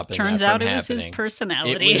weight stopping. Turns out it was his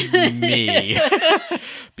personality. It was me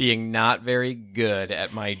being not very good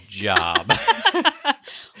at my job.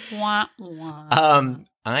 Wah, wah.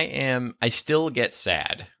 I still get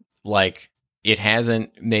sad. It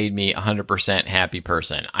hasn't made me 100% happy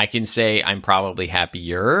person. I can say I'm probably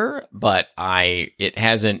happier, but it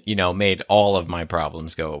hasn't, made all of my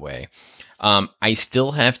problems go away. I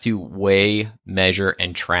still have to weigh, measure,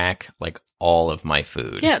 and track all of my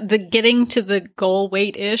food. Yeah, the getting to the goal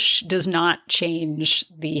weight-ish does not change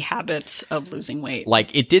the habits of losing weight.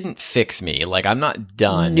 It didn't fix me. I'm not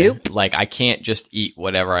done. Nope. I can't just eat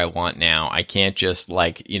whatever I want now. I can't just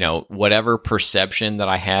whatever perception that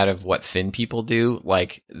I had of what thin people do,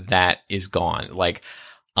 that is gone.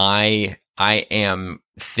 I am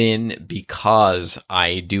thin because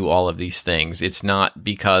I do all of these things. It's not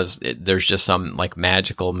because there's just some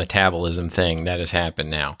magical metabolism thing that has happened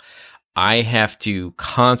now. I have to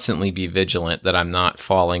constantly be vigilant that I'm not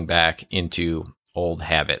falling back into old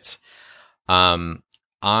habits.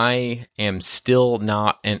 I am still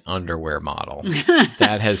not an underwear model.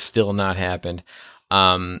 That has still not happened.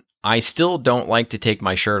 I still don't like to take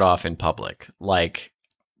my shirt off in public.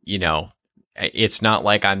 It's not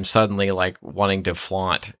like I'm suddenly wanting to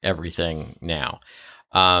flaunt everything now.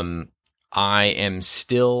 I am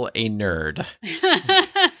still a nerd.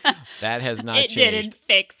 That has not changed. It didn't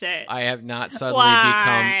fix it. I have not suddenly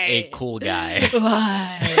become a cool guy.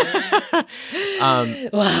 Why?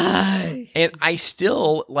 Why? And I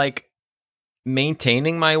still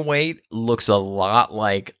maintaining my weight looks a lot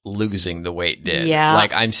like losing the weight did. Yeah.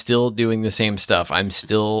 I'm still doing the same stuff. I'm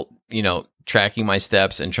still, tracking my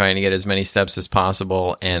steps and trying to get as many steps as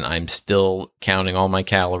possible. And I'm still counting all my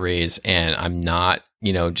calories, and I'm not,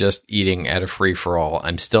 just eating at a free for all.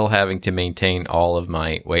 I'm still having to maintain all of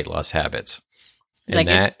my weight loss habits. And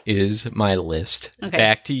that is my list. Okay.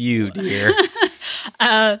 Back to you, dear.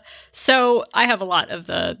 So I have a lot of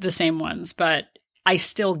the same ones, but I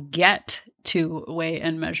still get to weigh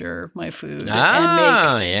and measure my food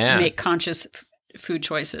and make conscious food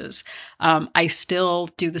choices. I still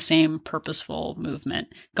do the same purposeful movement.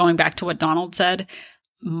 Going back to what Donald said,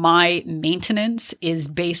 my maintenance is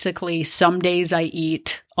basically some days I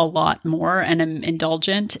eat a lot more and am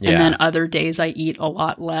indulgent, and then other days I eat a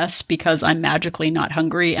lot less because I'm magically not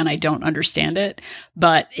hungry and I don't understand it,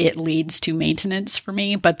 but it leads to maintenance for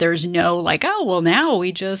me. But there's no now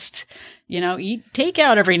we just, eat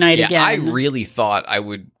takeout every night again. I really thought I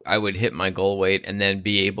would hit my goal weight and then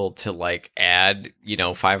be able to add,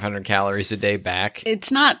 500 calories a day back. It's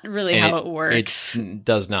not really how it works. It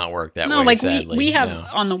does not work that way, sadly. We have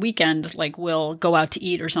on the weekend, we'll go out to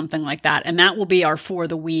eat or something like that, and that will be our for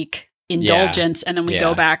the week indulgence, and then we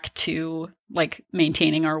go back to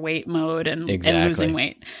maintaining our weight mode and losing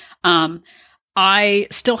weight. I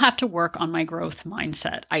still have to work on my growth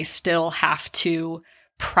mindset. I still have to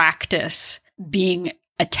practice being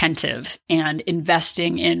attentive and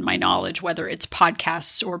investing in my knowledge, whether it's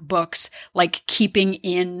podcasts or books, keeping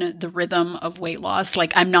in the rhythm of weight loss.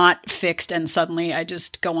 I'm not fixed and suddenly I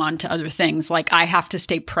just go on to other things. I have to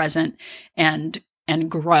stay present and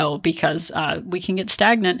grow, because we can get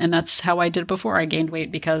stagnant. And that's how I did before. I gained weight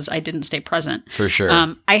because I didn't stay present. For sure.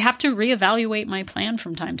 I have to reevaluate my plan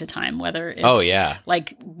from time to time, whether it's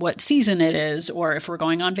what season it is, or if we're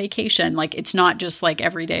going on vacation. It's not just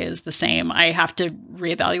every day is the same. I have to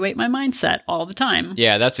reevaluate my mindset all the time.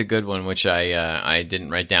 Yeah, that's a good one, which I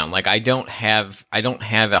didn't write down. I don't have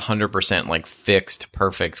 100% fixed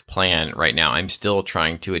perfect plan right now. I'm still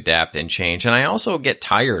trying to adapt and change. And I also get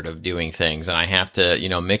tired of doing things, and I have to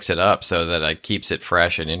mix it up so that it keeps it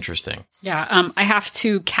fresh and interesting. Yeah, I have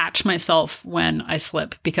to catch myself when I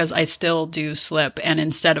slip, because I still do slip. And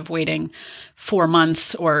instead of waiting 4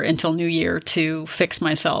 months or until New Year to fix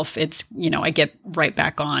myself, it's, I get right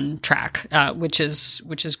back on track, which is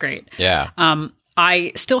great. Yeah.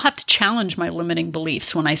 I still have to challenge my limiting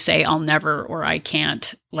beliefs when I say I'll never or I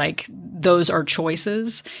can't Like those are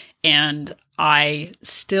choices, and I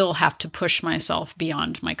still have to push myself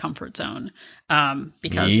beyond my comfort zone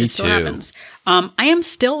because Me it still too. happens. I am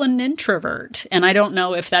still an introvert, and I don't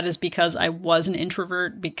know if that is because I was an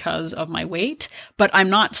introvert because of my weight, but I'm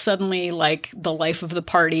not suddenly like the life of the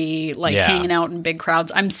party, like Yeah. hanging out in big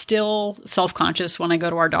crowds. I'm still self-conscious when I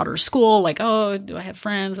go to our daughter's school, like, oh, do I have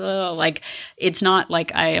friends? Oh, like, it's not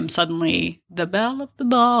like I am suddenly the belle of the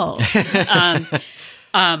ball.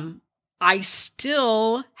 I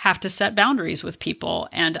still have to set boundaries with people,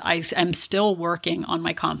 and I am still working on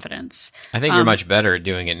my confidence. I think you're much better at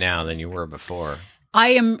doing it now than you were before. I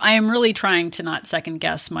am really trying to not second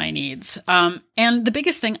guess my needs. And the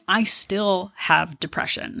biggest thing, I still have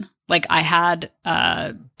depression. Like I had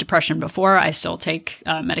depression before. I still take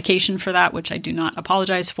medication for that, which I do not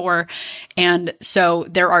apologize for. And so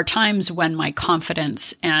there are times when my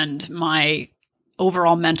confidence and my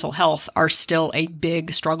overall mental health are still a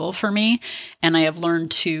big struggle for me. And I have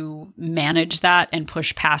learned to manage that and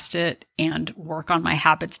push past it and work on my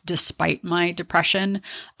habits despite my depression.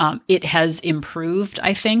 It has improved,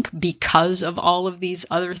 I think, because of all of these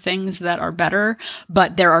other things that are better.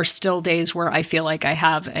 But there are still days where I feel like I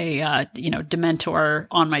have a, Dementor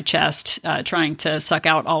on my chest, trying to suck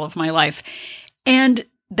out all of my life. And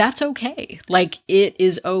that's okay. Like it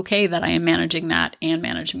is okay that I am managing that and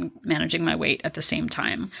managing my weight at the same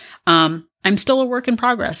time. I'm still a work in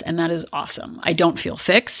progress, and that is awesome. I don't feel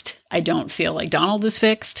fixed. I don't feel like Donald is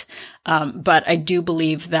fixed. But I do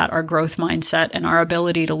believe that our growth mindset and our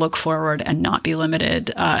ability to look forward and not be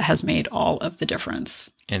limited has made all of the difference.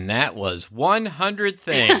 And that was 100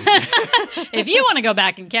 things. If you want to go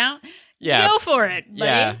back and count, go for it, buddy.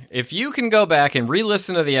 Yeah, if you can go back and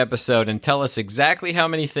re-listen to the episode and tell us exactly how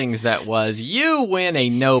many things that was, you win a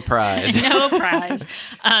no prize. No prize.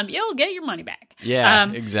 You'll get your money back. Yeah,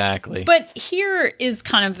 exactly. But here is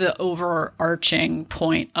kind of the overarching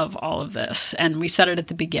point of all of this, and we said it at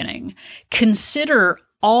the beginning. Consider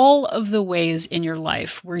all of the ways in your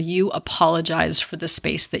life where you apologize for the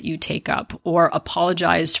space that you take up or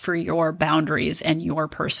apologize for your boundaries and your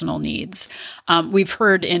personal needs. We've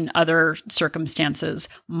heard in other circumstances,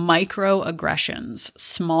 microaggressions,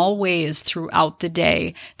 small ways throughout the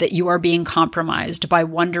day that you are being compromised by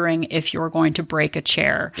wondering if you're going to break a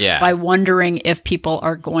chair, by wondering if people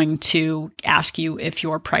are going to ask you if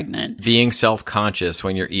you're pregnant. Being self-conscious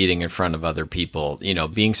when you're eating in front of other people,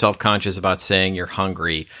 being self-conscious about saying you're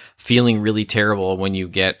hungry, feeling really terrible when you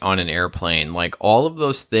get on an airplane. Like all of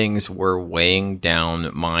those things were weighing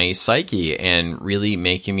down my psyche and really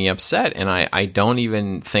making me upset. And I don't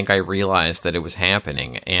even think I realized that it was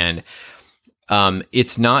happening. And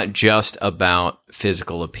it's not just about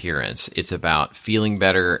physical appearance. It's about feeling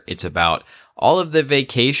better. It's about all of the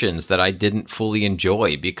vacations that I didn't fully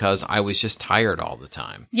enjoy because I was just tired all the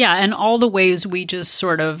time. Yeah. And all the ways we just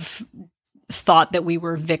sort of thought that we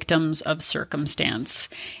were victims of circumstance.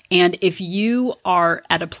 And if you are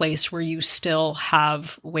at a place where you still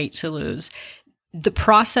have weight to lose, the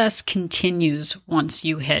process continues once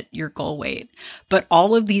you hit your goal weight. But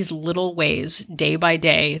all of these little ways, day by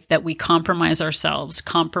day, that we compromise ourselves,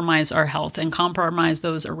 compromise our health, and compromise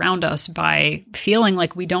those around us by feeling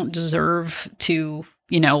like we don't deserve to,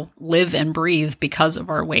 live and breathe because of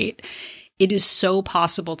our weight. It is so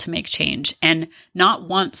possible to make change. And not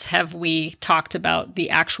once have we talked about the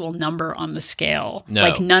actual number on the scale. No.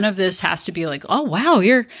 Like none of this has to be like, oh, wow,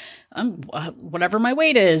 you're whatever my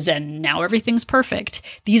weight is, and now everything's perfect.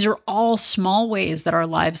 These are all small ways that our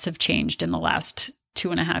lives have changed in the last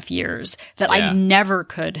 2.5 years that I never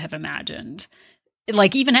could have imagined.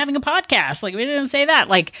 Like even having a podcast, like we didn't say that.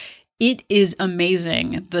 Like it is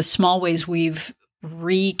amazing the small ways we've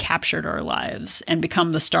recaptured our lives and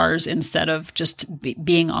become the stars instead of just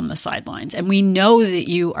being on the sidelines. And we know that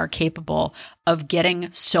you are capable of getting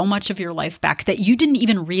so much of your life back that you didn't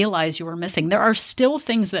even realize you were missing. There are still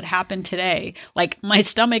things that happen today. Like my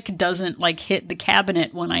stomach doesn't like hit the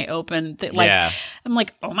cabinet when I open I'm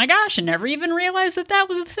like, oh my gosh, I never even realized that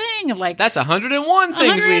was a thing. Like that's 101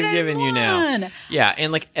 things we've given you now. Yeah.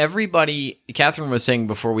 And like everybody, Catherine was saying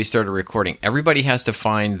before we started recording, everybody has to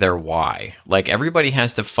find their why. Like everybody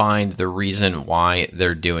has to find the reason why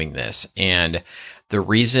they're doing this. And the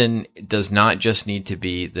reason does not just need to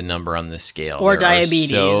be the number on the scale. Or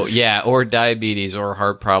diabetes. Or diabetes or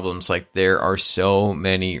heart problems. Like there are so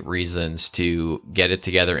many reasons to get it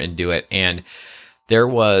together and do it. And there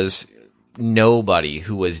was nobody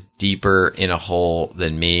who was deeper in a hole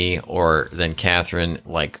than me or than Catherine.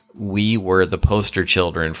 Like, we were the poster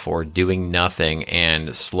children for doing nothing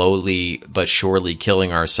and slowly but surely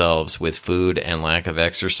killing ourselves with food and lack of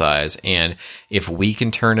exercise. And if we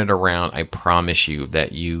can turn it around, I promise you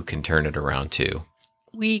that you can turn it around too.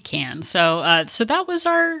 We can. So so that was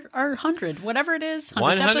our 100, whatever it is.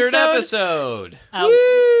 100th episode. Woo!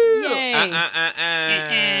 Yay.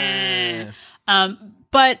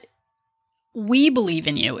 But we believe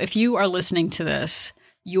in you. If you are listening to this,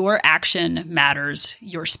 your action matters,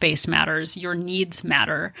 your space matters, your needs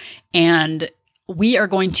matter. And we are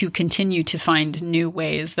going to continue to find new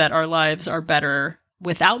ways that our lives are better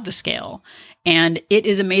without the scale. And it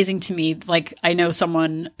is amazing to me. Like, I know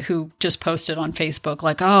someone who just posted on Facebook,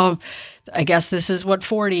 like, oh, I guess this is what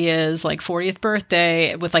 40 is, like 40th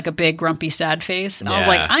birthday, with like a big grumpy sad face. And I was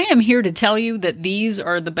like, I am here to tell you that these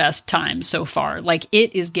are the best times so far. Like,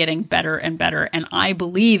 it is getting better and better. And I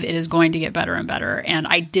believe it is going to get better and better. And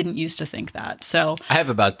I didn't used to think that. So I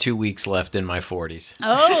have about 2 weeks left in my 40s.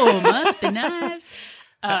 Oh, must be nice.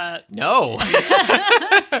 No.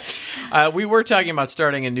 We were talking about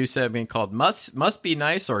starting a new segment called Must Be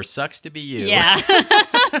Nice or Sucks to Be You. Yeah.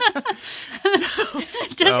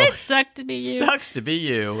 Does it suck to be you? Sucks to be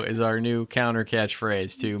you is our new counter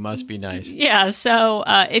catchphrase to Must Be Nice. Yeah. So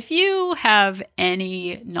if you have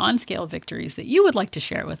any non-scale victories that you would like to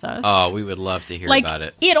share with us. Oh, we would love to hear about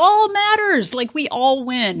it. It all matters. Like, we all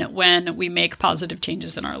win when we make positive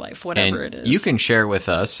changes in our life, whatever it is. You can share with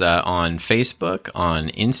us on Facebook,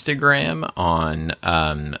 on Instagram, on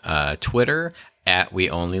Twitter, at We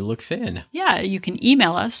Only Look Thin. Yeah, you can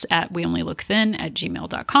email us at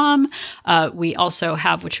weonlylookthin@gmail.com. We also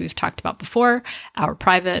have, which we've talked about before, our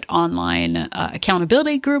private online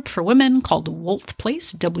accountability group for women called Wolt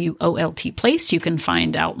Place, WOLT Place. You can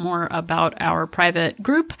find out more about our private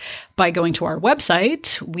group by going to our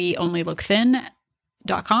website,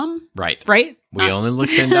 weonlylookthin.com. Right.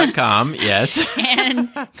 WeOnlyLookThin.com, yes. And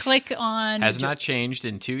click on... Has not changed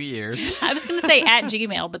in 2 years. I was going to say at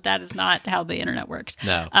Gmail, but that is not how the internet works.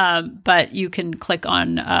 No. But you can click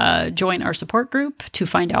on join our support group to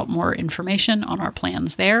find out more information on our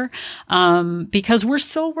plans there. Because we're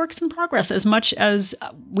still works in progress. As much as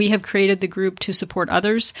we have created the group to support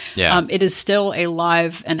others, it is still a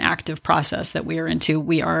live and active process that we are into.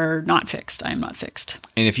 We are not fixed. I am not fixed.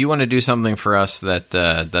 And if you want to do something for us that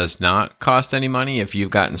does not cost any money, if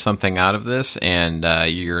you've gotten something out of this and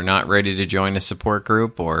you're not ready to join a support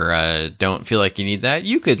group or don't feel like you need that,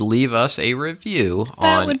 you could leave us a review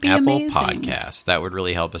on Apple Podcasts. That would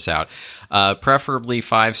really help us out. Preferably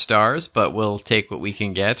 5 stars, but we'll take what we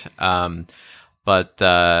can get. But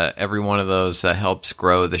every one of those helps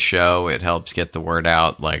grow the show. It helps get the word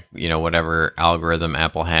out. Like, whatever algorithm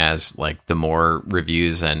Apple has, like, the more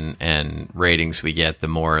reviews and ratings we get, the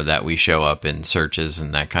more that we show up in searches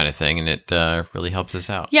and that kind of thing. And it really helps us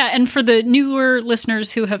out. Yeah. And for the newer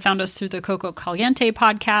listeners who have found us through the Coco Caliente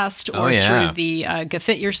podcast or through the Get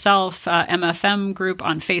Fit Yourself MFM group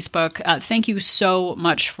on Facebook, thank you so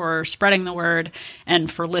much for spreading the word and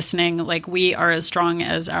for listening. Like, we are as strong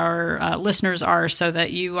as our listeners are. So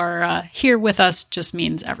that you are here with us just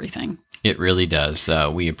means everything. It really does.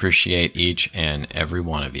 We appreciate each and every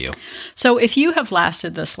one of you. So if you have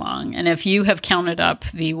lasted this long, and if you have counted up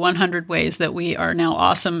the 100 ways that we are now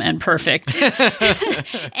awesome and perfect,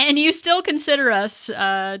 and you still consider us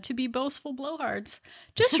to be boastful blowhards,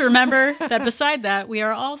 just remember that beside that, we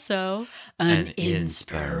are also an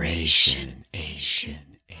inspiration.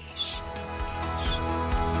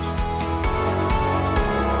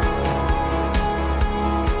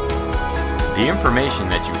 The information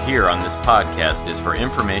that you hear on this podcast is for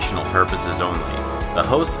informational purposes only. The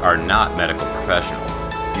hosts are not medical professionals.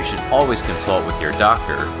 You should always consult with your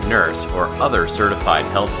doctor, nurse, or other certified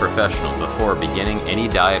health professional before beginning any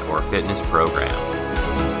diet or fitness program.